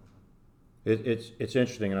perceived. It's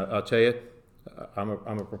interesting, and I'll tell you, I'm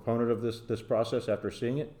a proponent of this process. After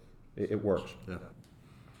seeing it, it works. Yeah.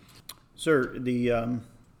 Sir,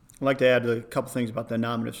 I'd like to add a couple things about the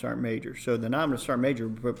nominative sergeant major. So the nominative sergeant major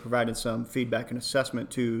provided some feedback and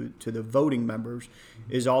assessment to the voting members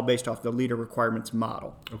is all based off the leader requirements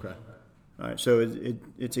model. Okay. All right, so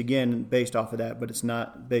it's again based off of that, but it's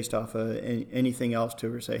not based off of anything else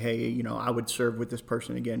to say, hey, I would serve with this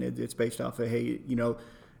person again. It's based off of, hey,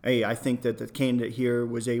 hey, I think that the candidate here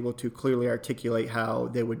was able to clearly articulate how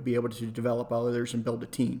they would be able to develop others and build a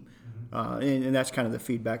team. And that's kind of the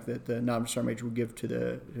feedback that the non-sergeant major would give to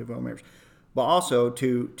the voting members. But also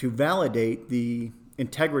to validate the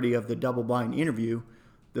integrity of the double-blind interview,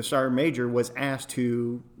 the sergeant major was asked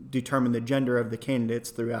to determine the gender of the candidates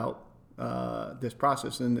throughout this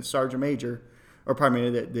process. And the sergeant major, or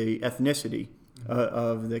pardon me, the ethnicity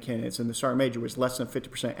of the candidates, and the sergeant major was less than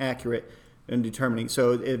 50% accurate in determining.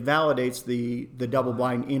 So it validates the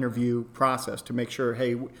double-blind interview process to make sure,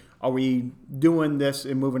 hey, are we doing this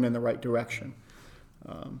and moving in the right direction?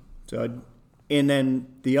 And then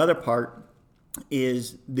the other part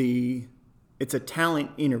is it's a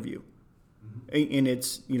talent interview. And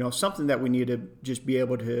it's, something that we need to just be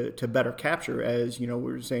able to better capture as,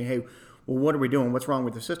 we're saying, hey, well, what are we doing? What's wrong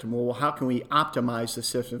with the system? Well, how can we optimize the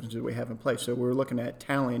systems that we have in place? So we're looking at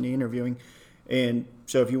talent interviewing. And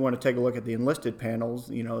so if you want to take a look at the enlisted panels,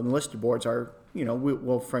 enlisted boards are,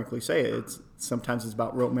 we'll frankly say it, sometimes it's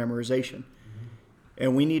about rote memorization.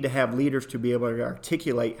 And we need to have leaders to be able to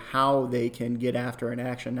articulate how they can get after an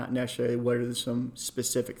action, not necessarily what are some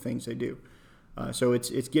specific things they do. So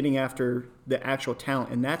it's getting after the actual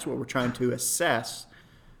talent, and that's what we're trying to assess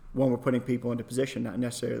when we're putting people into position, not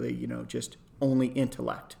necessarily, just only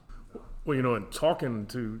intellect. Well, in talking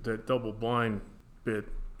to that double-blind bit,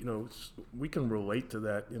 we can relate to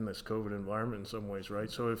that in this COVID environment in some ways, right?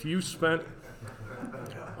 So if you spent,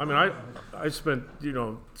 I spent,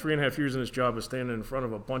 3.5 years in this job of standing in front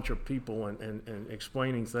of a bunch of people and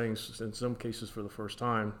explaining things, in some cases for the first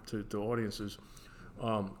time, to audiences.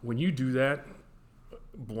 When you do that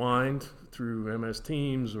blind through MS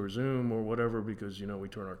Teams or Zoom or whatever, because, we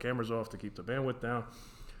turn our cameras off to keep the bandwidth down,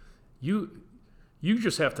 you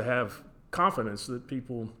just have to have confidence that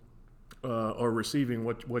people are receiving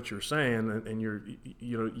what you're saying, and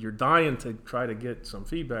you're dying to try to get some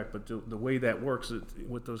feedback, but the way that works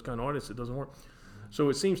with those kind of audiences, it doesn't work. So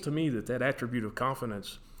it seems to me that attribute of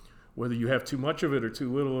confidence, whether you have too much of it or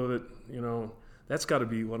too little of it, that's got to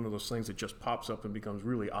be one of those things that just pops up and becomes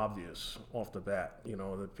really obvious off the bat.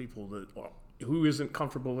 That people who isn't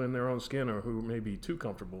comfortable in their own skin, or who may be too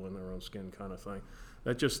comfortable in their own skin, kind of thing.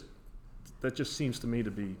 That just seems to me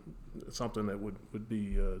to be something that would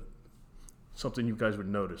be something you guys would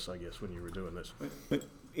notice, I guess, when you were doing this.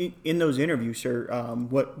 In those interviews, sir,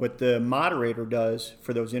 what the moderator does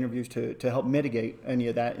for those interviews to help mitigate any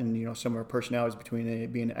of that, and some of our personalities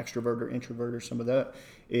between being an extrovert or introvert or some of that,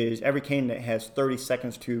 is every candidate has 30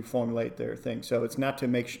 seconds to formulate their thing. So it's not to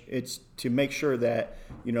make sure that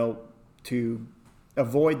to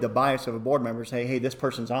avoid the bias of a board member, say, hey, this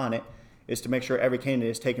person's on it, is to make sure every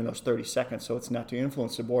candidate is taking those 30 seconds. So it's not to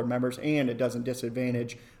influence the board members, and it doesn't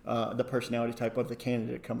disadvantage the personality type of the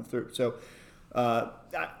candidate coming through. So I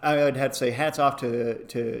would have to say hats off to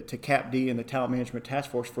CAPD and the Talent Management Task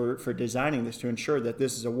Force for designing this to ensure that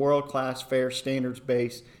this is a world-class, fair,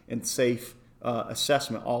 standards-based, and safe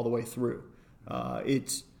assessment all the way through.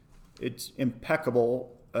 It's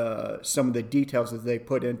impeccable, some of the details that they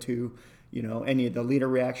put into any of the leader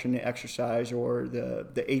reaction to exercise, or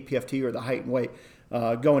the APFT or the height and weight.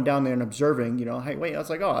 Going down there and observing, height weight. I was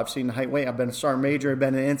like, I've seen the height weight. I've been a sergeant major. I've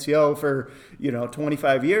been an NCO for,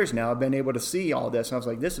 25 years now. I've been able to see all this. And I was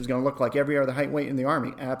like, this is going to look like every other height weight in the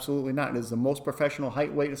Army. Absolutely not. It is the most professional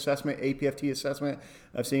height weight assessment, APFT assessment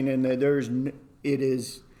I've seen. And it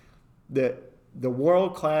is the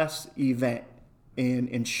world-class event in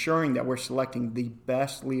ensuring that we're selecting the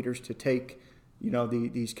best leaders to take,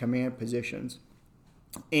 these command positions.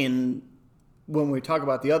 And when we talk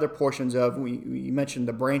about the other portions of, we mentioned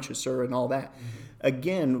the branches, sir, and all that. Mm-hmm.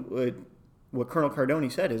 Again, what Colonel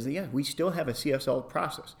Cardoni said is that, we still have a CSL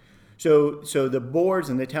process. So the boards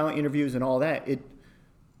and the talent interviews and all that,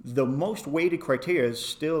 the most weighted criteria is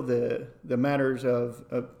still the matters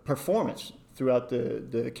of performance throughout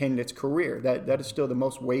the candidate's career. That is still the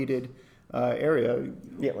most weighted area.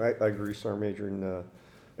 Yeah, I agree, Sergeant Major. And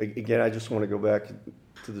again, I just want to go back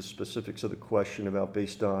to the specifics of the question about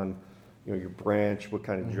based on your branch, what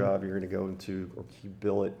kind of job you're going to go into, or key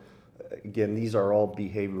billet. Again, these are all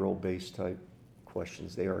behavioral-based type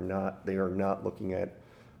questions. They are not looking at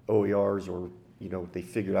OERs, or they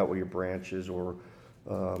figured out what your branch is, or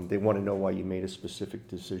they want to know why you made a specific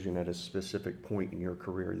decision at a specific point in your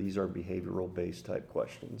career. These are behavioral-based type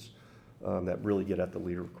questions that really get at the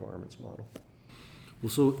leader requirements model.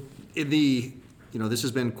 Well, so this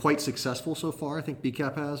has been quite successful so far. I think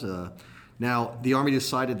BCAP has. Now, the Army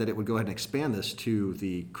decided that it would go ahead and expand this to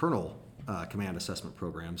the Colonel Command Assessment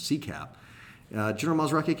Program, CCAP. General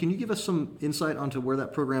Mazraki, can you give us some insight onto where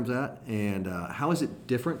that program's at, and how is it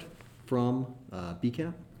different from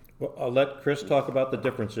BCAP? Well, I'll let Chris talk about the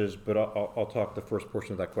differences, but I'll talk the first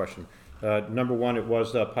portion of that question. Number one, it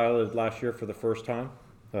was piloted last year for the first time,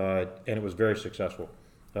 and it was very successful.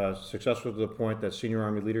 Successful to the point that senior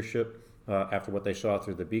Army leadership, after what they saw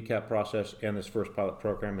through the BCAP process and this first pilot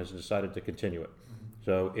program, has decided to continue it.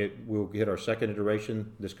 So we'll hit our second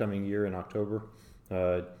iteration this coming year in October,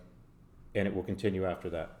 and it will continue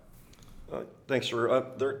after that. Thanks, sir.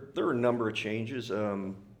 There are a number of changes.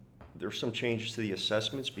 There's some changes to the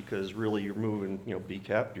assessments because really you're moving,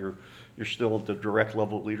 BCAP. You're still at the direct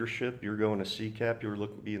level of leadership. You're going to CCAP. You're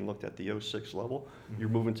being looked at the 06 level. You're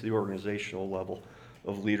moving to the organizational level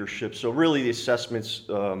of leadership. So really the assessments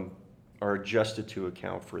are adjusted to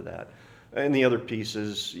account for that. And the other piece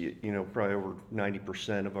is, probably over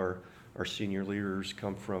 90% of our senior leaders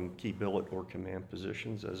come from key billet or command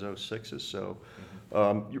positions as 06s. So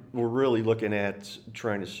we're really looking at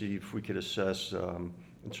trying to see if we could assess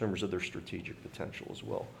in terms of their strategic potential as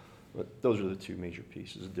well. But those are the two major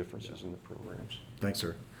pieces, differences in the programs. Thanks,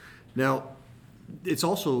 sir. Now, it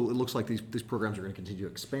looks like these programs are going to continue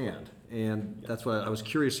to expand, and that's why I was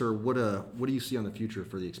curious, sir, what do you see on the future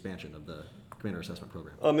for the expansion of the Commander Assessment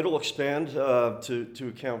Program? It'll expand to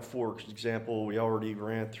account for example, we already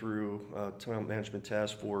ran through Talent Management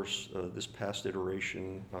Task Force this past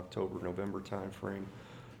iteration, October, November timeframe,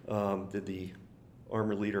 did the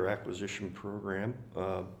Army Leader Acquisition Program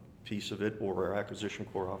piece of it, or our Acquisition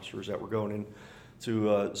Corps officers that were going in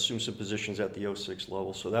to assume some positions at the 06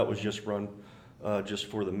 level. So that was just run just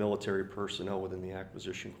for the military personnel within the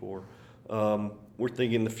Acquisition Corps. We're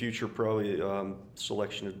thinking in the future probably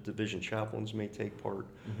selection of division chaplains may take part,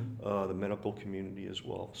 the medical community as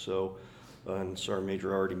well. So, and Sergeant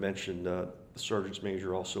Major already mentioned the Sergeant's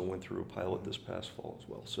Major also went through a pilot this past fall as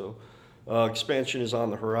well. So expansion is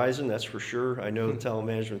on the horizon, that's for sure. I know the Talent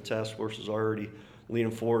Management Task Force is already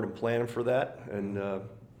leaning forward and planning for that, and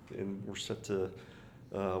we're set to,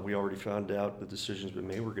 we already found out the decision's been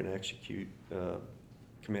made. We're going to execute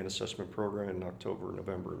Command Assessment Program in October,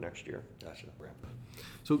 November of next year. Gotcha.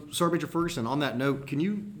 So, Sergeant Major Ferguson, on that note, can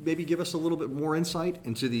you maybe give us a little bit more insight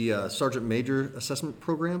into the Sergeant Major Assessment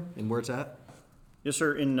Program and where it's at? Yes,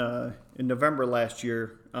 sir. In November last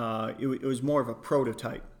year, it was more of a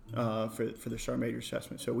prototype for the Sergeant Major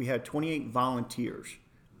Assessment. So we had 28 volunteers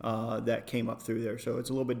that came up through there. So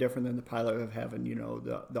it's a little bit different than the pilot of having,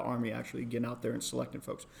 the Army actually getting out there and selecting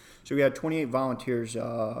folks. So we had 28 volunteers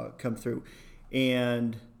come through.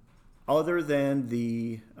 And other than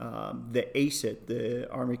the ACET, the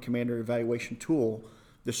Army Commander Evaluation Tool,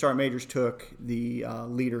 the Sergeant Majors took the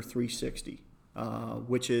Leader 360,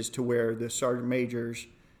 which is to where the Sergeant Majors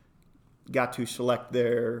got to select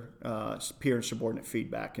their peer and subordinate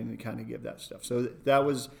feedback and kind of give that stuff. So that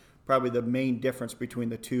was probably the main difference between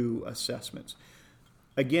the two assessments.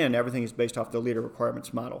 Again, everything is based off the leader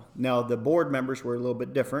requirements model. Now, the board members were a little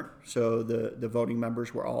bit different. So the voting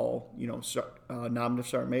members were all, nominative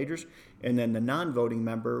sergeant majors. And then the non-voting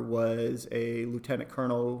member was a lieutenant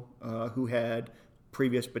colonel who had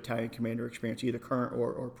previous battalion commander experience, either current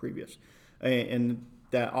or previous. And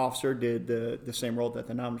that officer did the same role that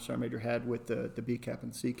the nominative sergeant major had with the BCAP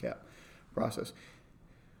and CCAP process.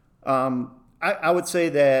 I would say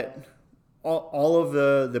that all of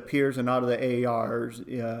the peers and all of the AARs,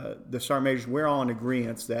 the sergeant majors, we're all in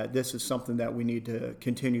agreement that this is something that we need to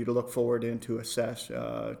continue to look forward and to assess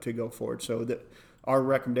to go forward. So that our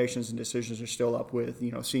recommendations and decisions are still up with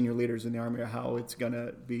senior leaders in the Army, or how it's going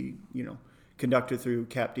to be conducted through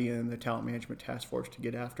CAPD and the Talent Management Task Force to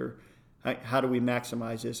get after how do we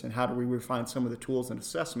maximize this, and how do we refine some of the tools and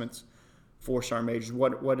assessments for sergeant majors.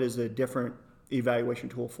 What is a different evaluation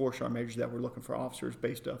tool for sergeant majors that we're looking for officers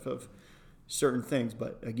based off of certain things?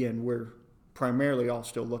 But again, we're primarily all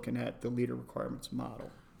still looking at the leader requirements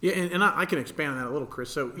model. Yeah, and I can expand on that a little,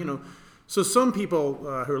 Chris. So, so some people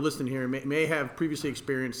who are listening here may have previously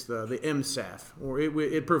experienced the MSAF, or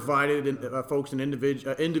it provided folks and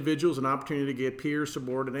individuals an opportunity to get peer,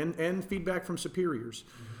 subordinate, and feedback from superiors.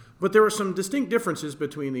 But there are some distinct differences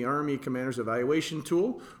between the Army Commander's Evaluation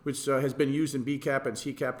Tool, which has been used in BCAP and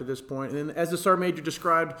CCAP to this point. And as the Sergeant Major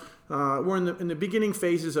described, we're in the beginning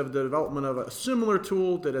phases of the development of a similar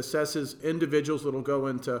tool that assesses individuals that will go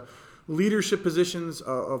into leadership positions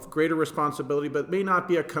of greater responsibility, but may not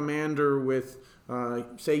be a commander with,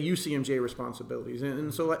 say, UCMJ responsibilities.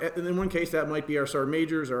 And so in one case, that might be our Sergeant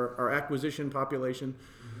Majors, our acquisition population.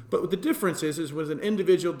 But the difference is when an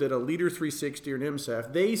individual did a Leader 360 or an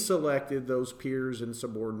MSAF, they selected those peers and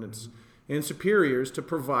subordinates and superiors to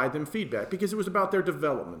provide them feedback because it was about their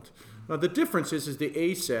development. The difference is the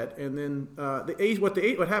A set, and then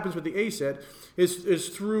what happens with the A set is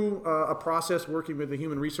through a process working with the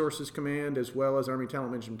Human Resources Command as well as Army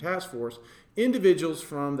Talent Management Task Force. Individuals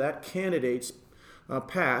from that candidate's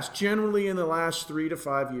past, generally in the last 3 to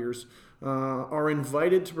 5 years, are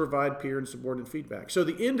invited to provide peer and subordinate feedback. So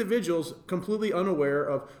the individual's completely unaware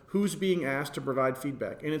of who's being asked to provide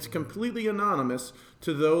feedback, and it's completely anonymous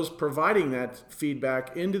to those providing that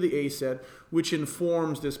feedback into the ASET, which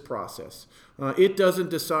informs this process. It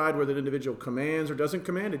doesn't decide whether an individual commands or doesn't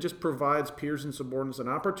command. It just provides peers and subordinates an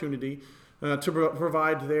opportunity to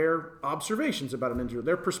provide their observations about an individual,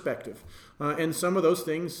 their perspective. And some of those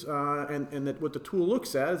things, and that what the tool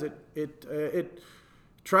looks at is it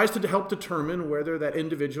tries to help determine whether that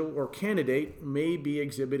individual or candidate may be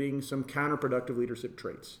exhibiting some counterproductive leadership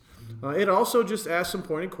traits. It also just asks some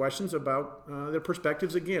pointed questions about their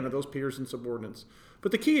perspectives, again, of those peers and subordinates.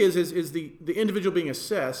 But the key is the individual being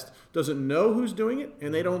assessed doesn't know who's doing it,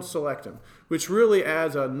 and they don't select him, which really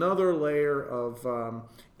adds another layer of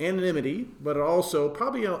anonymity, but also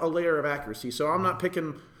probably a layer of accuracy. So I'm not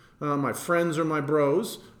picking my friends or my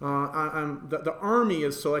bros. The Army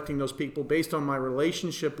is selecting those people based on my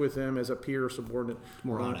relationship with them as a peer or subordinate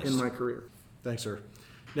in my career. Thanks, sir.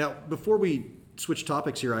 Now, before we switch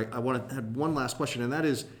topics here, I want to add one last question, and that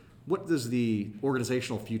is, what does the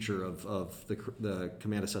organizational future of the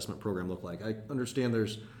Command Assessment Program look like? I understand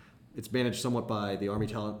it's managed somewhat by the Army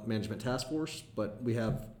Talent Management Task Force, but we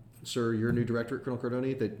have, sir, your new director, Colonel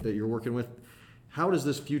Cardoni, that you're working with. How does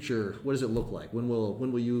this future, what does it look like? When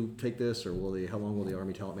will you take this, or how long will the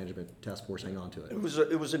Army Talent Management Task Force hang on to it?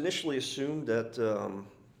 It was initially assumed that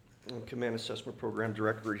Command Assessment Program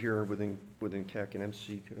Directorate here within CAC and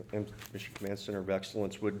MC, Mission Command Center of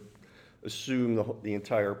Excellence, would assume the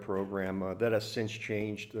entire program. That has since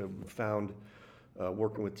changed. We found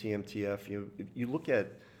working with TMTF, you look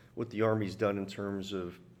at what the Army's done in terms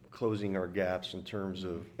of closing our gaps in terms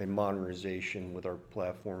of and modernization with our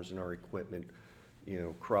platforms and our equipment.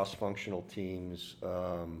 Cross-functional teams,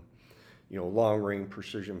 long-range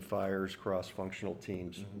precision fires, cross-functional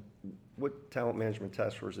teams. Mm-hmm. What Talent Management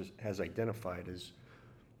Task Force has identified is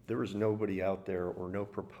there is nobody out there or no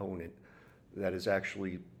proponent that is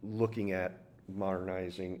actually looking at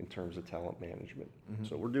modernizing in terms of talent management. Mm-hmm.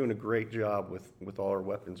 So we're doing a great job with all our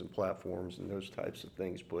weapons and platforms and those types of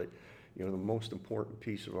things, but the most important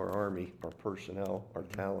piece of our Army, our personnel, our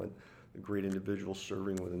talent, the great individuals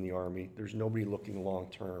serving within the Army. There's nobody looking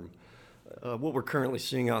long-term. What we're currently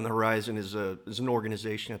seeing on the horizon is an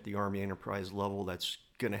organization at the Army enterprise level that's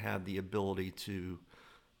going to have the ability to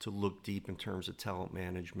look deep in terms of talent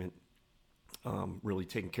management, really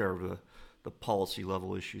taking care of the policy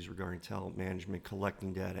level issues regarding talent management,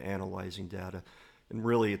 collecting data, analyzing data, and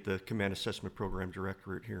really at the Command Assessment Program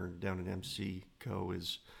Directorate here down in MCCO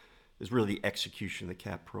is really the execution of the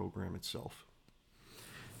CAP program itself.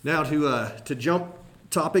 Now to jump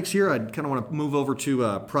topics here, I kind of want to move over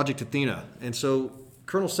to Project Athena. And so,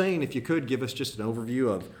 Colonel Sain, if you could give us just an overview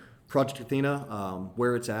of Project Athena,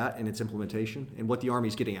 where it's at in its implementation, and what the Army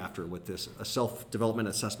is getting after with this self-development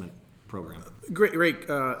assessment program. Great.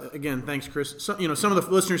 Again, thanks, Chris. Some of the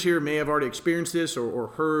listeners here may have already experienced this or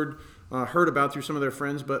heard about through some of their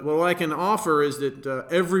friends. But what I can offer is that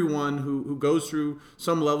everyone who goes through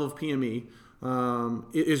some level of PME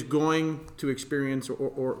is going to experience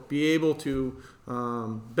or be able to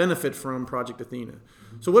benefit from Project Athena.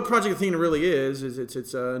 So what Project Athena really is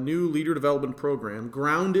it's a new leader development program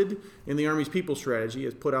grounded in the Army's people strategy,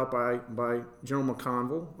 as put out by General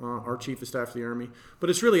McConville, our Chief of Staff of the Army.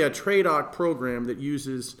 But it's really a TRADOC program that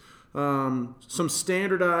uses some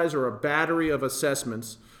standardized or a battery of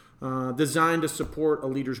assessments designed to support a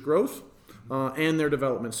leader's growth and their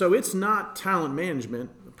development. So it's not talent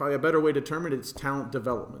management. Probably a better way to term it, it's talent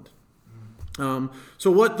development.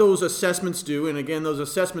 So what those assessments do, and again, those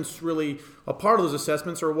assessments really, a part of those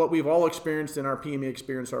assessments are what we've all experienced in our PME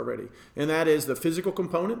experience already, and that is the physical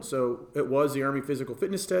component. So it was the Army Physical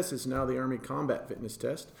Fitness Test, it's now the Army Combat Fitness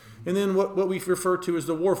Test. And then what we refer to as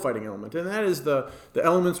the warfighting element, and that is the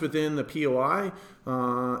elements within the POI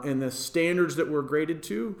and the standards that we're graded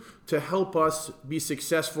to help us be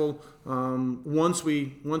successful once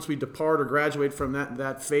we depart or graduate from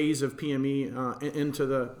that phase of PME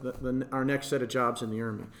into our next set of jobs in the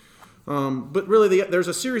Army. But really, there's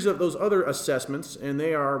a series of those other assessments, and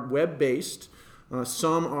they are web-based.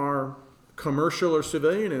 Some are commercial or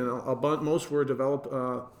civilian, and most were developed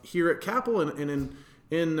here at Capel and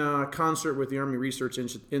in concert with the Army Research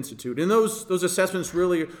Institute. And those assessments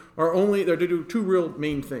really they're to do two real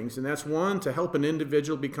main things, and that's one, to help an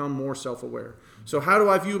individual become more self-aware. So how do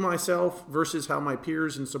I view myself versus how my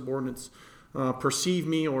peers and subordinates perceive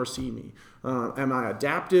me or see me? Am I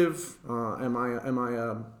adaptive? Am I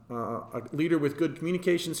a leader with good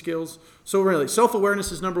communication skills? So really,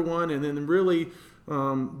 self-awareness is number one, and then really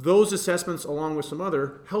those assessments, along with some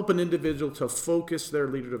other, help an individual to focus their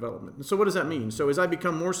leader development. And so what does that mean? So as I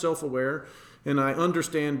become more self-aware and I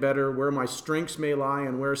understand better where my strengths may lie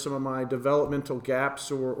and where some of my developmental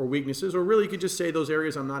gaps or weaknesses, or really you could just say those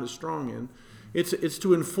areas I'm not as strong in, it's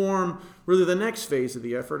to inform really the next phase of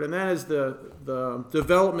the effort, and that is the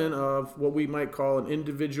development of what we might call an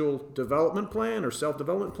individual development plan or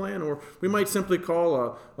self-development plan, or we might simply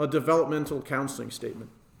call a developmental counseling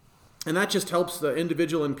statement. And that just helps the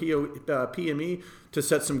individual in PME to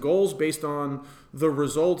set some goals based on the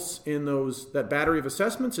results in that battery of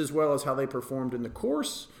assessments, as well as how they performed in the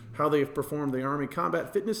course, how they've performed the Army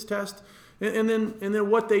Combat Fitness Test, and then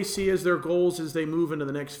what they see as their goals as they move into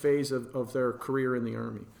the next phase of their career in the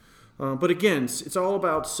Army. But again, it's all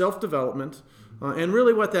about self-development. And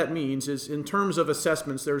really what that means is, in terms of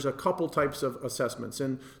assessments, there's a couple types of assessments.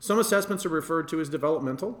 And some assessments are referred to as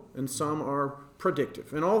developmental, and some are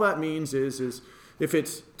predictive. And all that means is if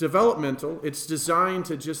it's developmental, it's designed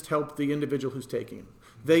to just help the individual who's taking it.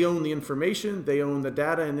 They own the information, they own the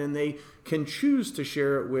data, and then they can choose to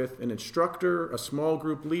share it with an instructor, a small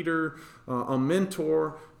group leader, a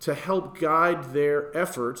mentor, to help guide their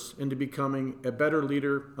efforts into becoming a better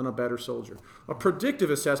leader and a better soldier. A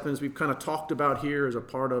predictive assessment, as we've kind of talked about here as a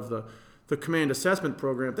part of the command assessment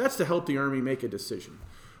program, that's to help the Army make a decision.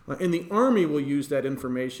 And the Army will use that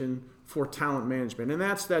information for talent management, and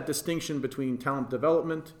that's that distinction between talent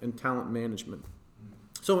development and talent management.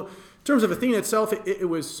 So in terms of Athena itself, it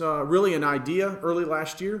was really an idea early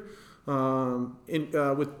last year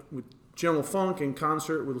with General Funk in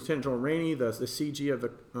concert with Lieutenant General Rainey, the CG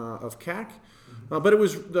of CAC. But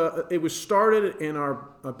it was started in our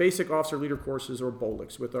basic officer leader courses, or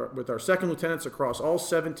BOLICs, with our second lieutenants across all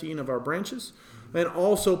 17 of our branches, and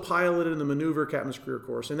also piloted in the maneuver captain's career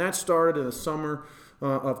course. And that started in the summer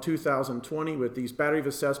of 2020 with these battery of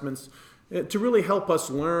assessments to really help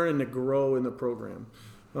us learn and to grow in the program.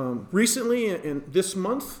 Recently, in this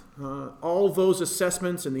month, all those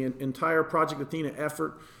assessments and the entire Project Athena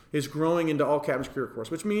effort is growing into all Captain's Career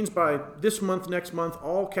Course, which means by this month, next month,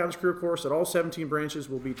 all Captain's Career Course at all 17 branches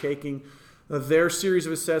will be taking their series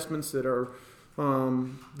of assessments that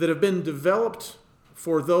have been developed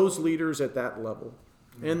for those leaders at that level.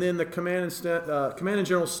 And then the Command and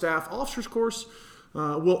General Staff Officers Course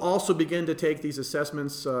will also begin to take these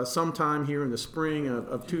assessments sometime here in the spring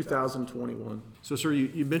of 2021. So, sir,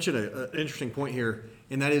 you mentioned an interesting point here,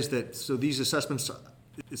 and that is that these assessments,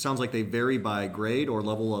 it sounds like they vary by grade or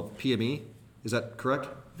level of PME. Is that correct?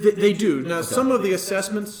 They do. Now, some of the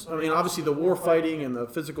assessments, obviously the war fighting and the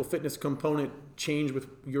physical fitness component change with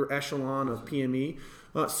your echelon of PME.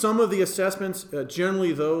 Some of the assessments,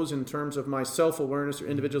 generally those in terms of my self-awareness or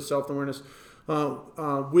individual self-awareness,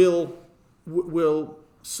 will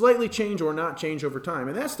slightly change or not change over time.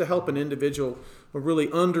 And that's to help an individual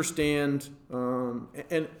really understand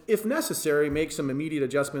and, if necessary, make some immediate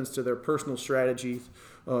adjustments to their personal strategies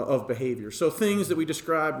of behavior. So things that we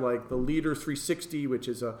described, like the Leader 360, which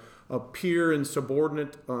is a peer and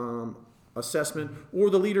subordinate assessment, or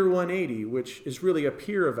the Leader 180, which is really a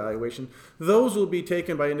peer evaluation, those will be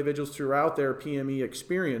taken by individuals throughout their PME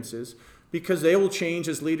experiences, because they will change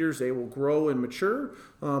as leaders, they will grow and mature,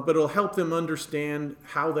 but it'll help them understand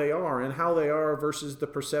how they are versus the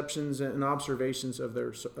perceptions and observations of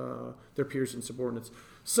their peers and subordinates.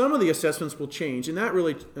 Some of the assessments will change, and that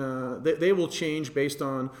really they will change based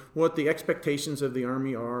on what the expectations of the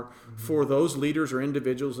Army are for those leaders or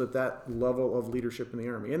individuals at that level of leadership in the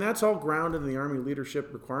Army. And that's all grounded in the Army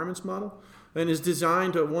Leadership Requirements Model, and is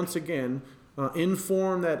designed to, once again,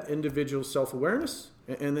 inform that individual's self-awareness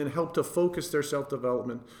and then help to focus their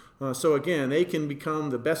self-development. So again, they can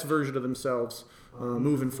become the best version of themselves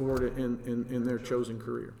moving forward in their chosen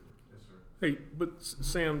career. Hey, but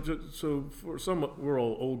Sam, so for some, we're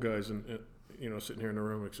all old guys and sitting here in the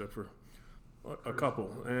room, except for a couple.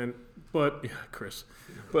 But Chris,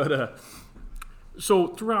 so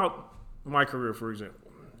throughout my career, for example,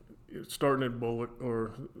 starting at BOLIC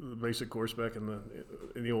or the basic course back in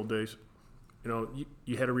the old days,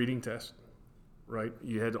 you had a reading test, right?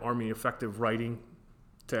 You had the Army Effective Writing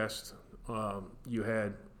test. You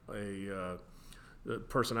had a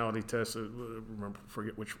personality test.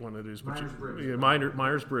 Forget which one it is.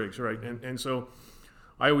 Myers-Briggs, right? And so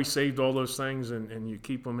I always saved all those things, and you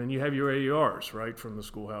keep them, and you have your AERs, right, from the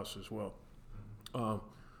schoolhouse as well.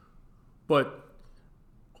 But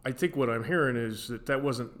I think what I'm hearing is that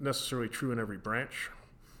wasn't necessarily true in every branch.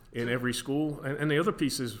 in every school. And the other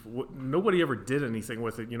piece is nobody ever did anything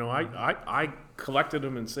with it. You know, I collected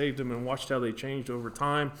them and saved them and watched how they changed over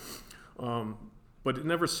time. But it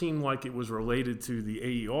never seemed like it was related to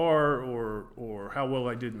the AER or how well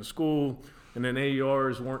I did in school. And then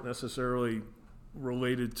AERs weren't necessarily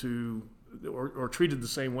related to or treated the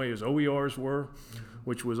same way as OERs were,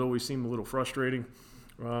 which was always seemed a little frustrating.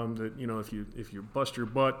 That, you know, if you bust your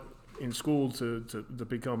butt in school to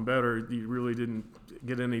become better, you really didn't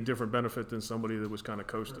get any different benefit than somebody that was kind of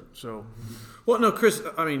coasting. So, well, no, Chris,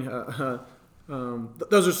 I mean,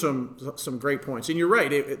 those are some great points, and you're right.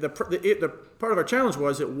 The part of our challenge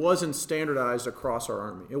was it wasn't standardized across our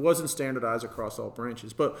Army. It wasn't standardized across all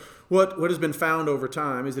branches. But what has been found over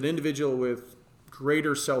time is that an individual with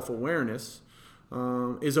greater self-awareness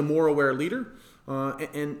is a more aware leader.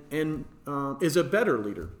 And is a better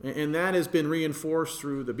leader. And that has been reinforced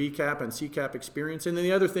through the BCAP and CCAP experience. And then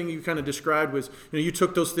the other thing you kind of described was, you know, you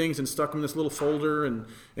took those things and stuck them in this little folder and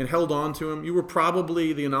held on to them. You were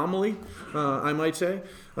probably the anomaly, I might say.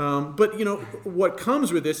 But, you know, what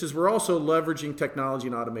comes with this is we're also leveraging technology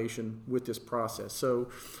and automation with this process. So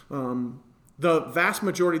the vast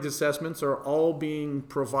majority of the assessments are all being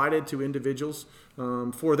provided to individuals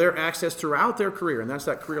for their access throughout their career, and that's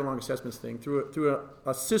that career-long assessments thing, through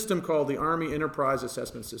a system called the Army Enterprise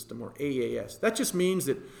Assessment System, or AEAS. That just means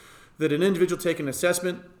that an individual takes an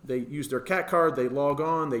assessment, they use their CAT card, they log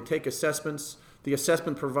on, they take assessments. The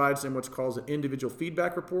assessment provides them what's called an individual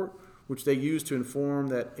feedback report, which they use to inform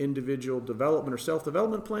that individual development or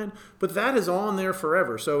self-development plan, but that is on there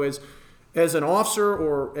forever. So as an officer,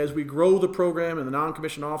 or as we grow the program in the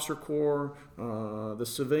non-commissioned officer corps, the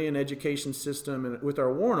civilian education system, and with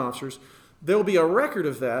our warrant officers, there'll be a record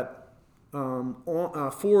of that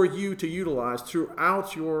for you to utilize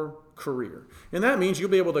throughout your career. And that means you'll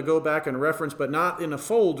be able to go back and reference, but not in a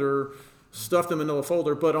folder, stuff them into a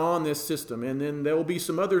folder, but on this system. And then there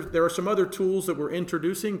are some other tools that we're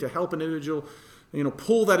introducing to help an individual, you know,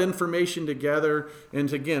 pull that information together and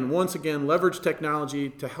to, once again, leverage technology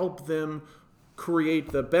to help them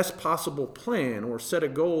create the best possible plan or set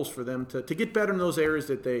of goals for them to get better in those areas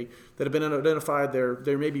that have been identified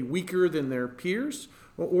they're maybe weaker than their peers,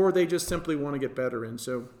 or they just simply want to get better in.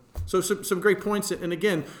 So some great points. And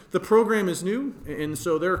again, the program is new, and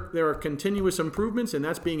so there are continuous improvements, and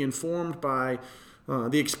that's being informed by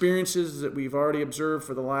the experiences that we've already observed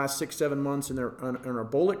for the last 6-7 months in our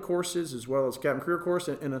BOLIC courses, as well as Captain Career Course,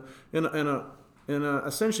 and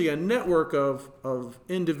essentially a network of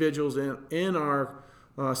individuals in our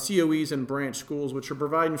COEs and branch schools, which are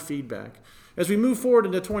providing feedback. As we move forward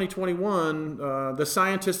into 2021, the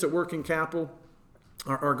scientists that work in Capitol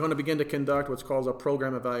are going to begin to conduct what's called a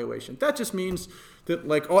program evaluation. That just means that,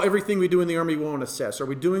 like everything we do in the Army, we want to assess. Are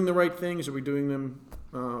we doing the right things? Are we doing them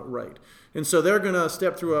right? And so they're going to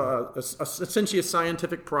step through essentially a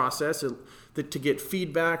scientific process to get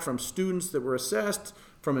feedback from students that were assessed,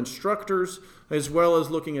 from instructors, as well as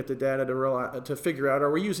looking at the data to figure out, are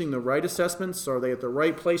we using the right assessments? Are they at the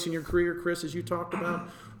right place in your career, Chris, as you talked about?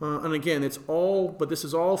 And again, this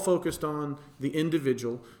is all focused on the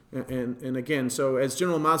individual. And again, so as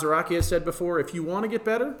General Mazzaracchi has said before, if you want to get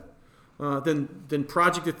better, then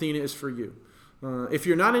Project Athena is for you. If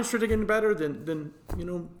you're not interested in getting better, then you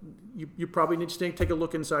know you probably need to take a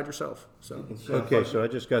look inside yourself. So okay, so I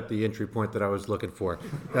just got the entry point that I was looking for.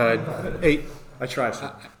 I tried.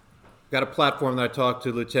 Got a platform that I talked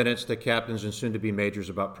to lieutenants, to captains, and soon-to-be majors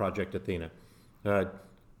about Project Athena.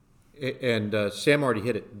 And Sam already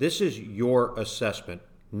hit it. This is your assessment.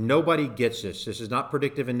 Nobody gets this. This is not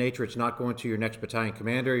predictive in nature. It's not going to your next battalion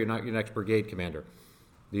commander. You're not your next brigade commander.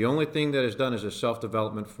 The only thing that is done is a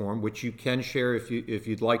self-development form, which you can share if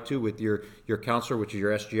you'd like to with your counselor, which is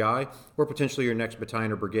your SGI, or potentially your next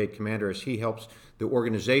battalion or brigade commander, as he helps the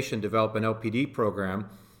organization develop an LPD program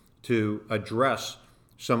to address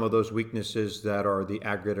some of those weaknesses that are the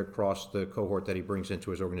aggregate across the cohort that he brings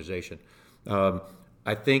into his organization.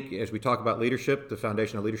 I think as we talk about leadership, the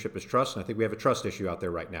foundation of leadership is trust, and I think we have a trust issue out there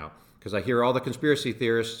right now, because I hear all the conspiracy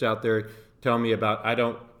theorists out there telling me about I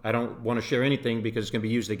don't want to share anything because it's going to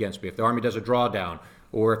be used against me. If the Army does a drawdown,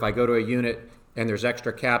 or if I go to a unit and there's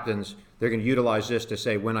extra captains, they're going to utilize this to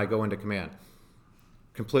say when I go into command.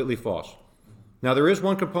 Completely false. Now, there is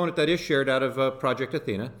one component that is shared out of Project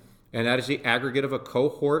Athena, and that is the aggregate of a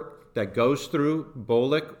cohort that goes through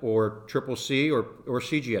BOLIC or CCC or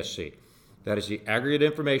CGSC. That is the aggregate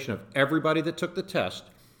information of everybody that took the test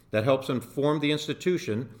that helps inform the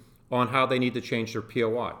institution on how they need to change their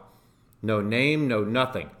POI. No name, no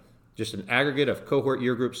nothing. Just an aggregate of cohort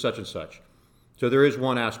year group such and such. So there is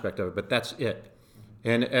one aspect of it, but that's it.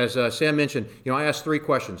 And as Sam mentioned, I asked 3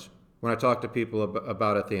 questions. when I talk to people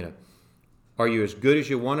about Athena. Are you as good as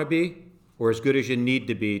you want to be or as good as you need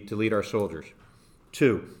to be to lead our soldiers?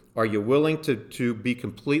 2, are you willing to be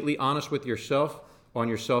completely honest with yourself on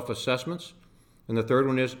your self-assessments? And the third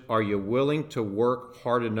one is, are you willing to work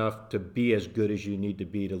hard enough to be as good as you need to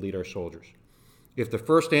be to lead our soldiers? If the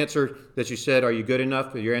first answer that you said, are you good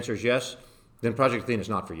enough, your answer is yes, then Project Athena is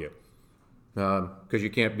not for you. Because you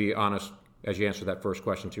can't be honest as you answer that first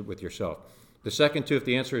question with yourself. The second two, if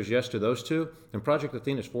the answer is yes to those two, then Project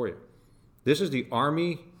Athena is for you. This is the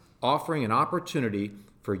Army offering an opportunity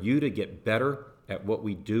for you to get better at what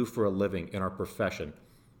we do for a living in our profession.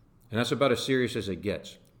 And that's about as serious as it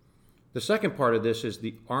gets. The second part of this is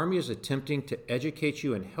the Army is attempting to educate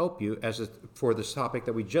you and help you for this topic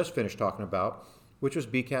that we just finished talking about, which was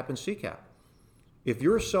BCAP and CCAP. If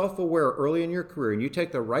you're self-aware early in your career and you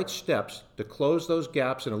take the right steps to close those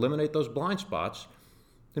gaps and eliminate those blind spots,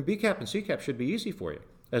 then BCAP and CCAP should be easy for you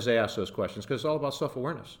as they ask those questions, because it's all about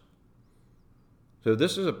self-awareness. So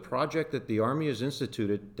this is a project that the Army has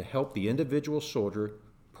instituted to help the individual soldier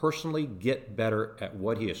personally get better at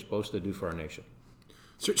what he is supposed to do for our nation.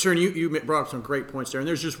 Sir, and you brought up some great points there, and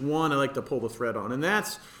there's just one I like to pull the thread on, and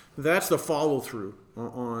that's the follow-through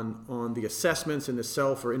on the assessments in the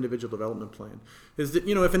self or individual development plan. Is that,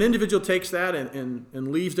 if an individual takes that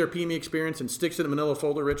and leaves their PME experience and sticks it in a manila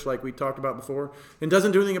folder, Rich, like we talked about before, and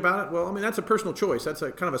doesn't do anything about it, well, I mean, that's a personal choice. That's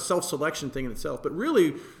a kind of a self-selection thing in itself. But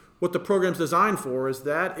really, what the program's designed for is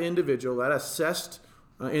that individual, that assessed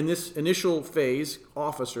in this initial phase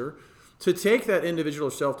officer, to take that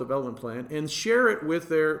individual self-development plan and share it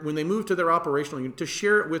with when they move to their operational unit, to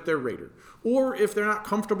share it with their rater. Or if they're not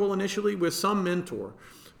comfortable initially, with some mentor.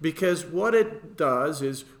 Because what it does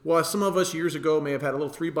is, well, some of us years ago may have had a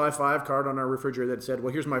little 3x5 card on our refrigerator that said,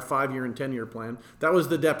 well, here's my 5-year and 10-year plan. That was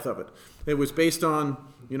the depth of it. It was based on,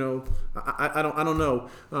 I don't know,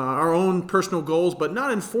 our own personal goals, but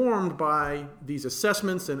not informed by these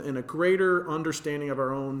assessments and a greater understanding of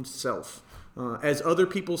our own self. As other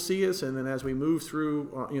people see us, and then as we move through,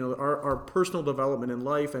 our personal development in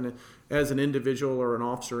life, and as an individual or an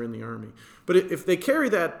officer in the Army. But if they carry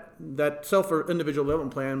that self or individual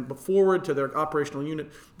development plan forward to their operational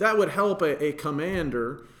unit, that would help a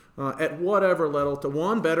commander at whatever level to,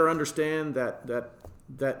 one, better understand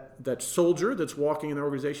that soldier that's walking in the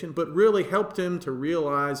organization, but really help them to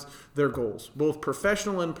realize their goals, both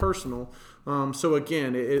professional and personal. So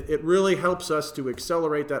again, it really helps us to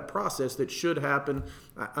accelerate that process that should happen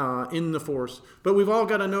in the force. But we've all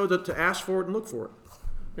got to know that to ask for it and look for it.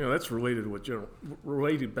 That's related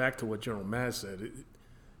back to what General Maz said.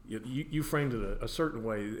 You framed it a certain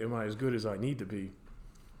way. Am I as good as I need to be?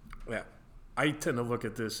 Yeah, I tend to look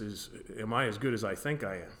at this as, am I as good as I think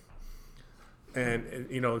I am? And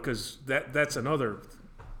because that's another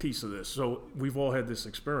piece of this. So we've all had this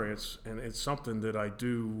experience, and it's something that I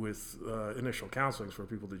do with initial counseling for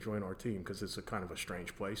people to join our team, because it's a kind of a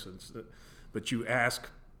strange place. But you ask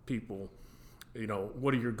people,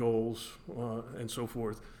 what are your goals and so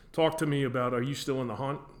forth. Talk to me about, are you still in the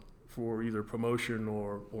hunt for either promotion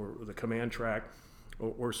or the command track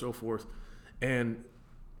or so forth. And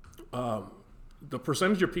the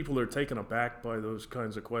percentage of people that are taken aback by those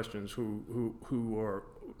kinds of questions who are,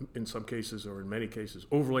 in some cases or in many cases,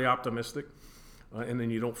 overly optimistic, and then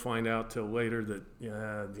you don't find out till later that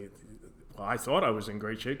I thought I was in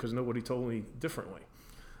great shape because nobody told me differently.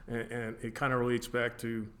 And it kind of relates back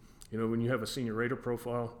to, when you have a senior rater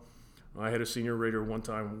profile. I had a senior rater one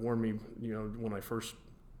time warn me, when I first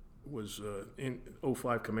was in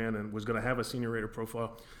 05 Command and was going to have a senior rater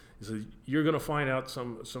profile. He said, you're going to find out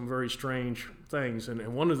some very strange things.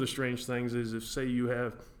 And one of the strange things is, if, say,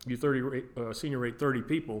 you senior rate 30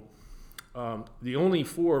 people, the only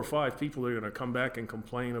 4 or 5 people that are going to come back and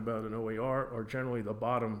complain about an OAR are generally the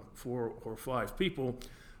bottom 4 or 5 people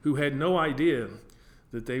who had no idea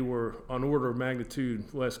that they were an order of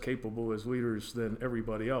magnitude less capable as leaders than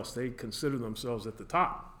everybody else. They consider themselves at the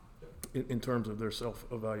top in terms of their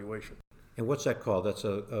self-evaluation. And what's that called? That's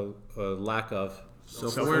a lack of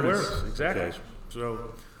self-awareness. Exactly. Okay.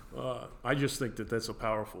 So I just think that that's a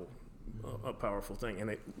powerful thing, and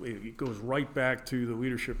it goes right back to the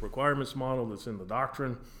leadership requirements model that's in the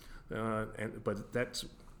doctrine. But that's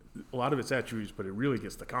a lot of its attributes, but it really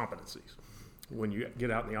gets the competencies when you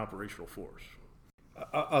get out in the operational force.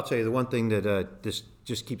 I'll tell you, the one thing that this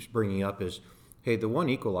just keeps bringing up is, hey, the one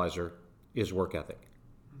equalizer is work ethic.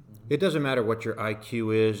 It doesn't matter what your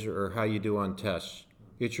IQ is or how you do on tests.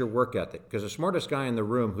 It's your work ethic. Because the smartest guy in the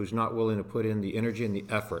room who's not willing to put in the energy and the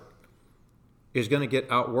effort is going to get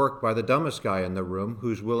outworked by the dumbest guy in the room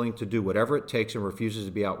who's willing to do whatever it takes and refuses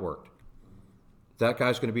to be outworked. That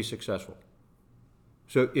guy's going to be successful.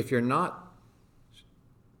 So if you're not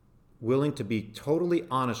willing to be totally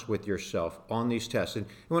honest with yourself on these tests, and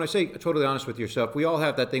when I say totally honest with yourself, we all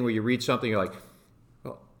have that thing where you read something, you're like,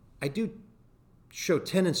 well, I do show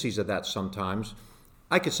tendencies of that sometimes.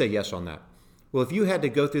 I could say yes on that. Well, if you had to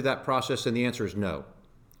go through that process and the answer is no,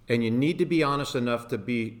 and you need to be honest enough to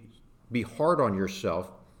be hard on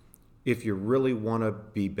yourself if you really want to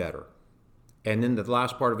be better. And then the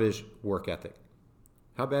last part of it is work ethic.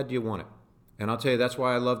 How bad do you want it? And I'll tell you, that's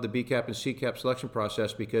why I love the BCAP and CCAP selection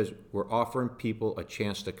process, because we're offering people a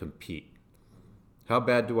chance to compete. How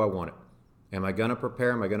bad do I want it? Am I going to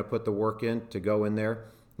prepare? Am I going to put the work in to go in there?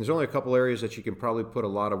 There's only a couple areas that you can probably put a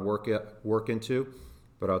lot of work into,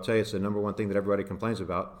 but I'll tell you, it's the number one thing that everybody complains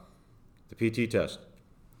about, the PT test.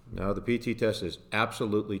 No, the PT test is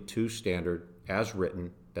absolutely too standard, as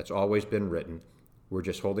written. That's always been written. We're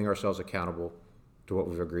just holding ourselves accountable to what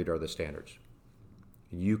we've agreed are the standards.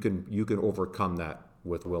 You can overcome that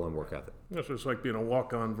with will and work ethic. That's just like being a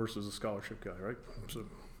walk-on versus a scholarship guy, right? So.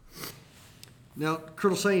 Now,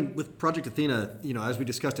 Colonel Sain, with Project Athena, as we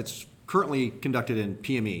discussed, it's currently conducted in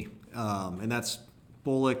PME, and that's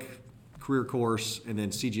BOLC, career course, and then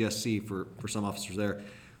CGSC for some officers there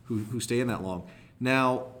who stay in that long.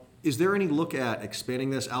 Now, is there any look at expanding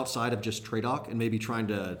this outside of just TRADOC and maybe trying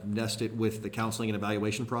to nest it with the counseling and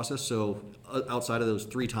evaluation process? So outside of those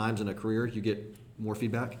 3 times in a career, you get more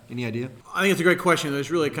feedback? Any idea? I think it's a great question.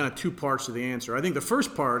 There's really kind of 2 parts to the answer. I think the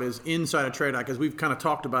first part is inside of TRADOC, as we've kind of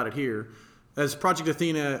talked about it here. As Project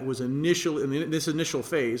Athena was in this initial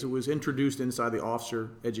phase, it was introduced inside the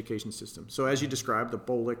officer education system. So as you described, the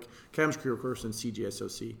BOLC, CAMS Career Course, and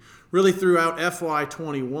CGSOC. Really throughout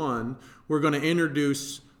FY21, we're going to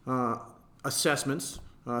introduce assessments,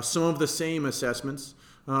 some of the same assessments,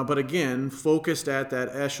 but again, focused at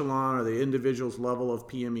that echelon or the individual's level of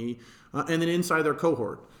PME, and then inside their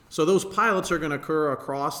cohort. So those pilots are going to occur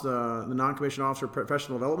across the non-commissioned officer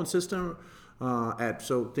professional development system.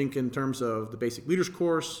 So think in terms of the basic leaders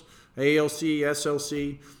course, ALC,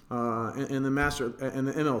 SLC, and the master and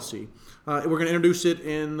the MLC. We're going to introduce it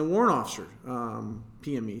in the warrant officer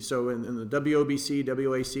PME, so in the WOBC,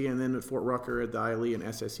 WAC, and then at Fort Rucker at the ILE and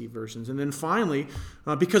SSE versions. And then finally,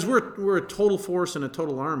 because we're a total force and a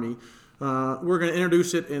total Army, we're going to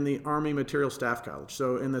introduce it in the Army Material Staff College.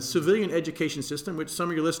 So in the civilian education system, which some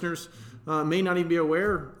of your listeners may not even be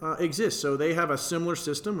aware exists. So they have a similar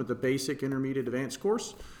system with the basic, intermediate, advanced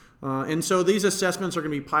course. And so these assessments are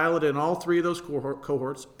going to be piloted in all 3 of those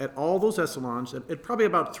cohorts at all those echelons at probably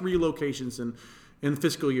about 3 locations in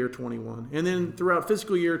fiscal year 21. And then throughout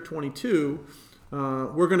fiscal year 22,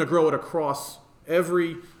 we're going to grow it across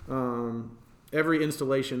every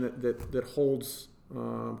installation that holds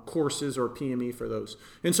courses or PME for those.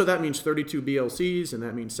 And so that means 32 BLCs, and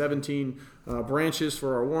that means 17 branches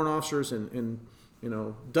for our warrant officers, and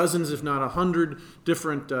dozens, if not 100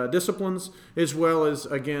 different disciplines, as well as,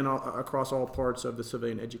 again, across all parts of the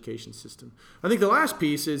civilian education system. I think the last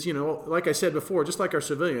piece is, like I said before, just like our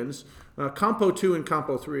civilians, Compo 2 and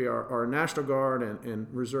Compo 3 are National Guard and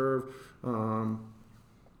Reserve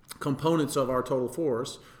components of our total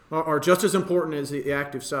force, are just as important as the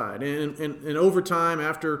active side. And over time,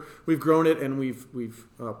 after we've grown it and we've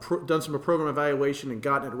done some program evaluation and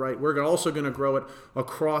gotten it right, we're also going to grow it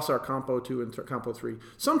across our Compo 2 and Compo 3.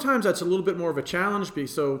 Sometimes that's a little bit more of a challenge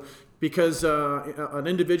because an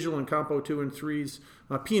individual in Compo 2 and 3's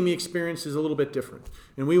PME experience is a little bit different.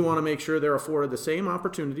 And we want to make sure they're afforded the same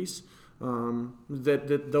opportunities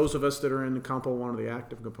that those of us that are in the Compo 1 or the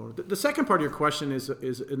active component. The second part of your question is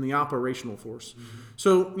in the operational force. Mm-hmm.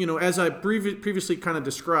 So, as I previously kind of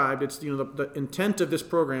described, it's, the intent of this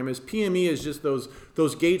program is PME is just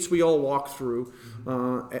those gates we all walk through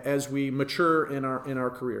as we mature in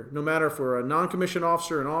our career, no matter if we're a non-commissioned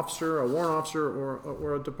officer, an officer, a warrant officer,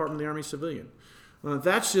 or a Department of the Army civilian.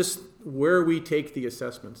 That's just where we take the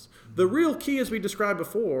assessments. The real key, as we described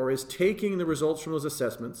before, is taking the results from those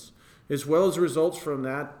assessments, as well as the results from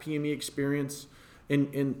that PME experience,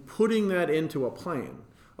 and putting that into a plan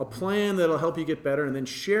that'll help you get better, and then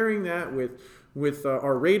sharing that with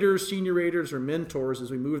our raters, senior raters, or mentors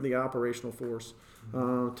as we move the operational force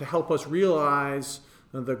to help us realize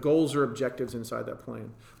the goals or objectives inside that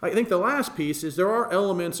plan. I think the last piece is there are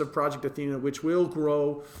elements of Project Athena which will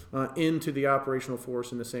grow into the operational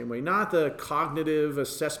force in the same way. Not the cognitive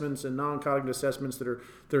assessments and non-cognitive assessments that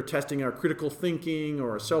are testing our critical thinking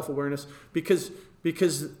or self-awareness, because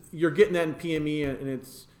you're getting that in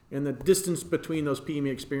PME, and the distance between those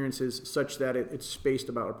PME experiences such that it's spaced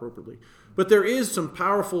about appropriately. But there is some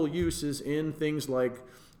powerful uses in things like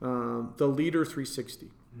the Leader 360.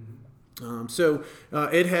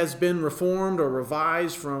 It has been reformed or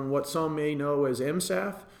revised from what some may know as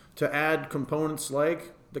MSAF to add components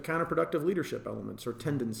like the counterproductive leadership elements or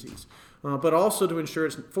tendencies, but also to ensure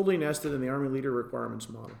it's fully nested in the Army Leader Requirements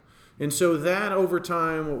Model. And so that over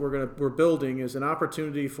time, what we're building is an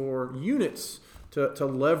opportunity for units to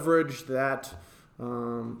leverage that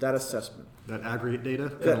assessment. That aggregate data?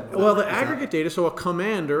 The aggregate data, so a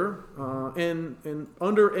commander, and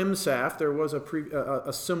under MSAF, there was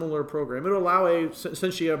a similar program. It would allow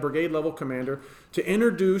essentially a brigade level commander to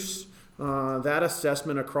introduce that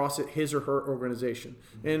assessment across his or her organization.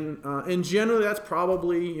 And generally, that's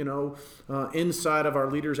probably, inside of our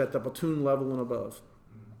leaders at the platoon level and above.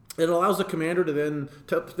 It allows the commander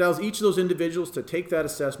allows each of those individuals to take that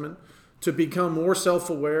assessment, to become more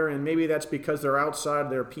self-aware, and maybe that's because they're outside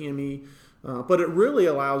their PME, but it really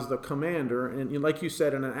allows the commander, and like you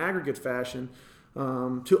said, in an aggregate fashion,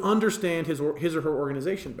 to understand his or her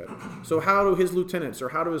organization better. So how do his lieutenants or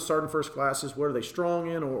how do his sergeant first classes, what are they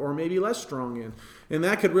strong in or maybe less strong in? And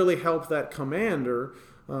that could really help that commander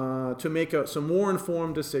to make some more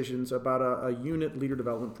informed decisions about a unit leader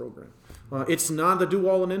development program. It's not the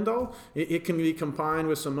do-all and end-all. It can be combined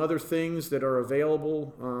with some other things that are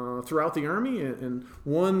available throughout the Army. And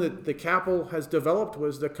one that the CAPL has developed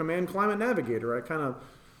was the Command Climate Navigator. I kind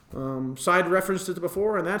of side referenced it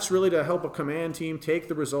before, and that's really to help a command team take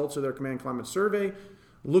the results of their command climate survey,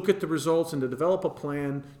 look at the results, and to develop a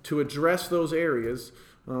plan to address those areas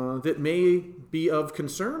that may be of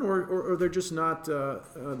concern or they're just not,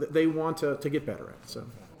 they want to get better at. So.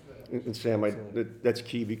 And Sam, that's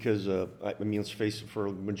key because, let's face it, for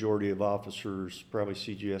the majority of officers, probably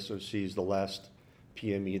CGSOC is the last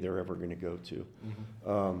PME they're ever going to go to.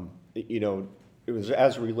 Mm-hmm. It was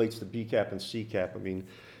as it relates to BCAP and CCAP.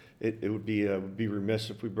 It would be remiss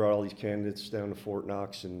if we brought all these candidates down to Fort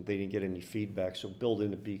Knox and they didn't get any feedback. So build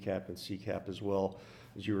into BCAP and CCAP as well.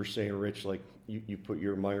 As you were saying, Rich, like you put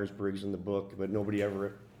your Myers-Briggs in the book, but nobody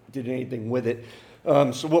ever did anything with it.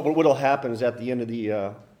 So what'll happen is at the end of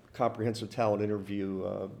the comprehensive talent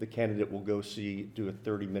interview, the candidate will go do a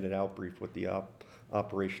 30-minute outbrief with the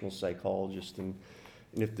operational psychologist, and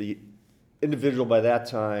if the individual by that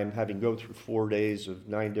time, having go through 4 days of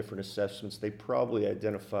 9 different assessments, they probably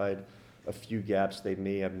identified a few gaps they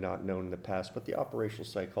may have not known in the past, but the operational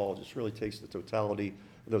psychologist really takes the totality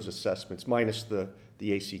of those assessments, minus the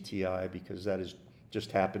ACTI, because that has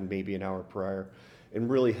just happened maybe an hour prior, and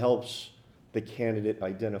really helps the candidate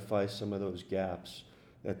identify some of those gaps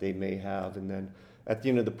that they may have. And then at the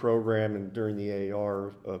end of the program and during the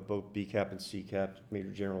AR of both BCAP and CCAP,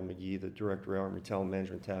 Major General McGee, the Director of Army Talent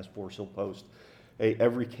Management Task Force, will post, hey,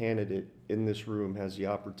 every candidate in this room has the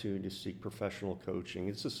opportunity to seek professional coaching.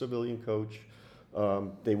 It's a civilian coach.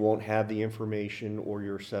 They won't have the information or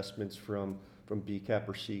your assessments from BCAP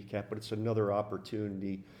or CCAP, but it's another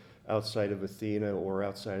opportunity outside of Athena or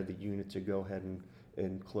outside of the unit to go ahead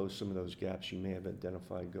and close some of those gaps you may have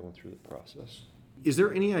identified going through the process. Is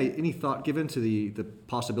there any thought given to the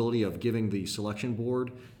possibility of giving the selection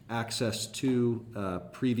board access to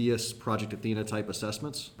previous Project Athena type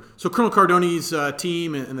assessments? So Colonel Cardoni's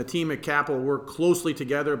team and the team at CAPL work closely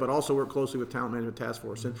together, but also work closely with Talent Management Task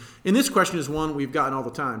Force. And this question is one we've gotten all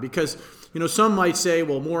the time because, some might say,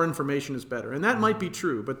 well, more information is better. And that might be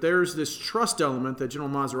true, but there's this trust element that General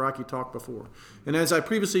Mazzaracchi talked before. And as I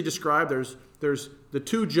previously described, there's the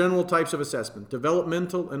 2 general types of assessment,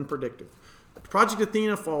 developmental and predictive. Project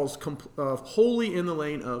Athena falls wholly in the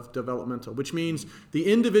lane of developmental, which means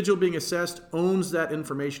the individual being assessed owns that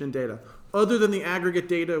information and data, other than the aggregate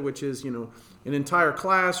data, which is, an entire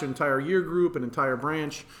class, an entire year group, an entire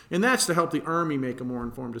branch, and that's to help the Army make a more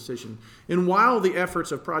informed decision. And while the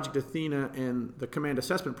efforts of Project Athena and the Command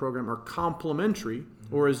Assessment Program are complementary,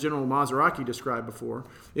 or as General Mazzaracchi described before,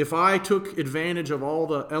 if I took advantage of all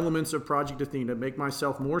the elements of Project Athena, make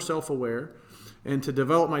myself more self-aware, and to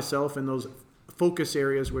develop myself in those focus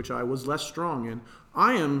areas which I was less strong in,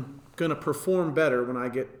 I am going to perform better when I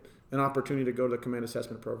get an opportunity to go to the Command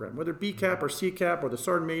Assessment Program, whether BCAP or CCAP or the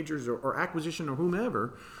Sergeant Majors or acquisition or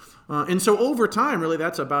whomever. And so over time, really,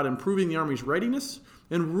 that's about improving the Army's readiness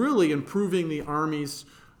and really improving the Army's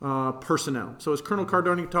personnel. So as Colonel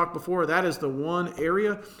Cardoni talked before, that is the one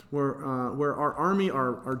area where our Army,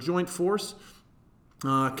 our joint force,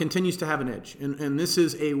 continues to have an edge. And this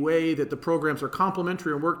is a way that the programs are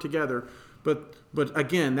complementary and work together. But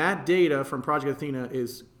again, that data from Project Athena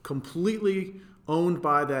is completely owned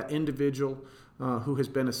by that individual who has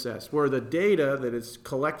been assessed, where the data that is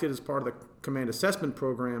collected as part of the command assessment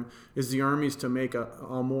program is the Army's to make a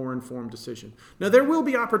more informed decision. Now, there will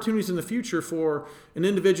be opportunities in the future for an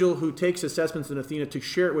individual who takes assessments in Athena to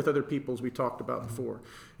share it with other people, as we talked about before.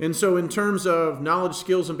 And so in terms of knowledge,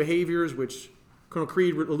 skills, and behaviors, which Colonel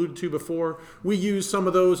Creed alluded to before, we use some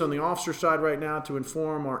of those on the officer side right now to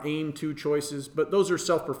inform our AIM 2 choices, but those are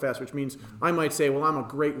self-professed, which means I might say, well, I'm a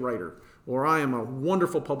great writer, or I am a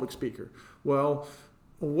wonderful public speaker. Well,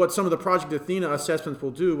 what some of the Project Athena assessments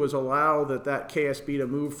will do is allow that KSB to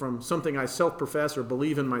move from something I self-profess or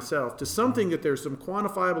believe in myself to something that there's some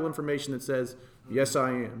quantifiable information that says, yes,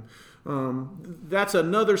 I am. That's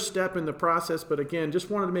another step in the process, but again, just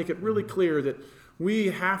wanted to make it really clear that we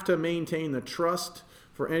have to maintain the trust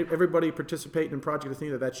for everybody participating in Project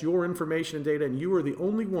Athena. That's your information and data, and you are the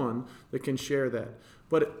only one that can share that.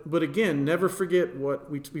 But again, never forget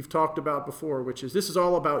what we've talked about before, which is this is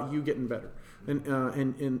all about you getting better,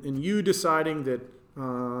 and you deciding that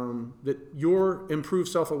that your improved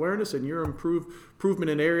self-awareness and your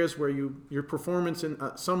improvement in areas where your performance in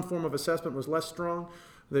some form of assessment was less strong,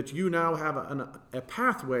 that you now have a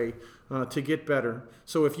pathway to get better.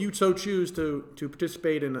 So if you so choose to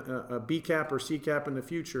participate in a BCAP or CCAP in the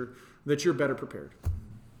future, that you're better prepared.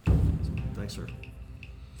 Thanks, sir.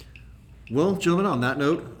 Well, gentlemen, on that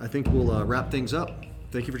note, I think we'll wrap things up.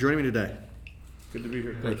 Thank you for joining me today. Good to be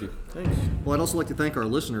here. Thank you. Thanks. Well, I'd also like to thank our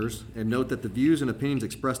listeners and note that the views and opinions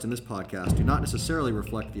expressed in this podcast do not necessarily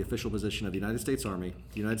reflect the official position of the United States Army,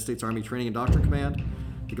 the United States Army Training and Doctrine Command,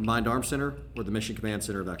 the Combined Arms Center, or the Mission Command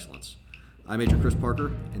Center of Excellence. I'm Major Chris Parker,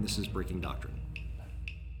 and this is Breaking Doctrine.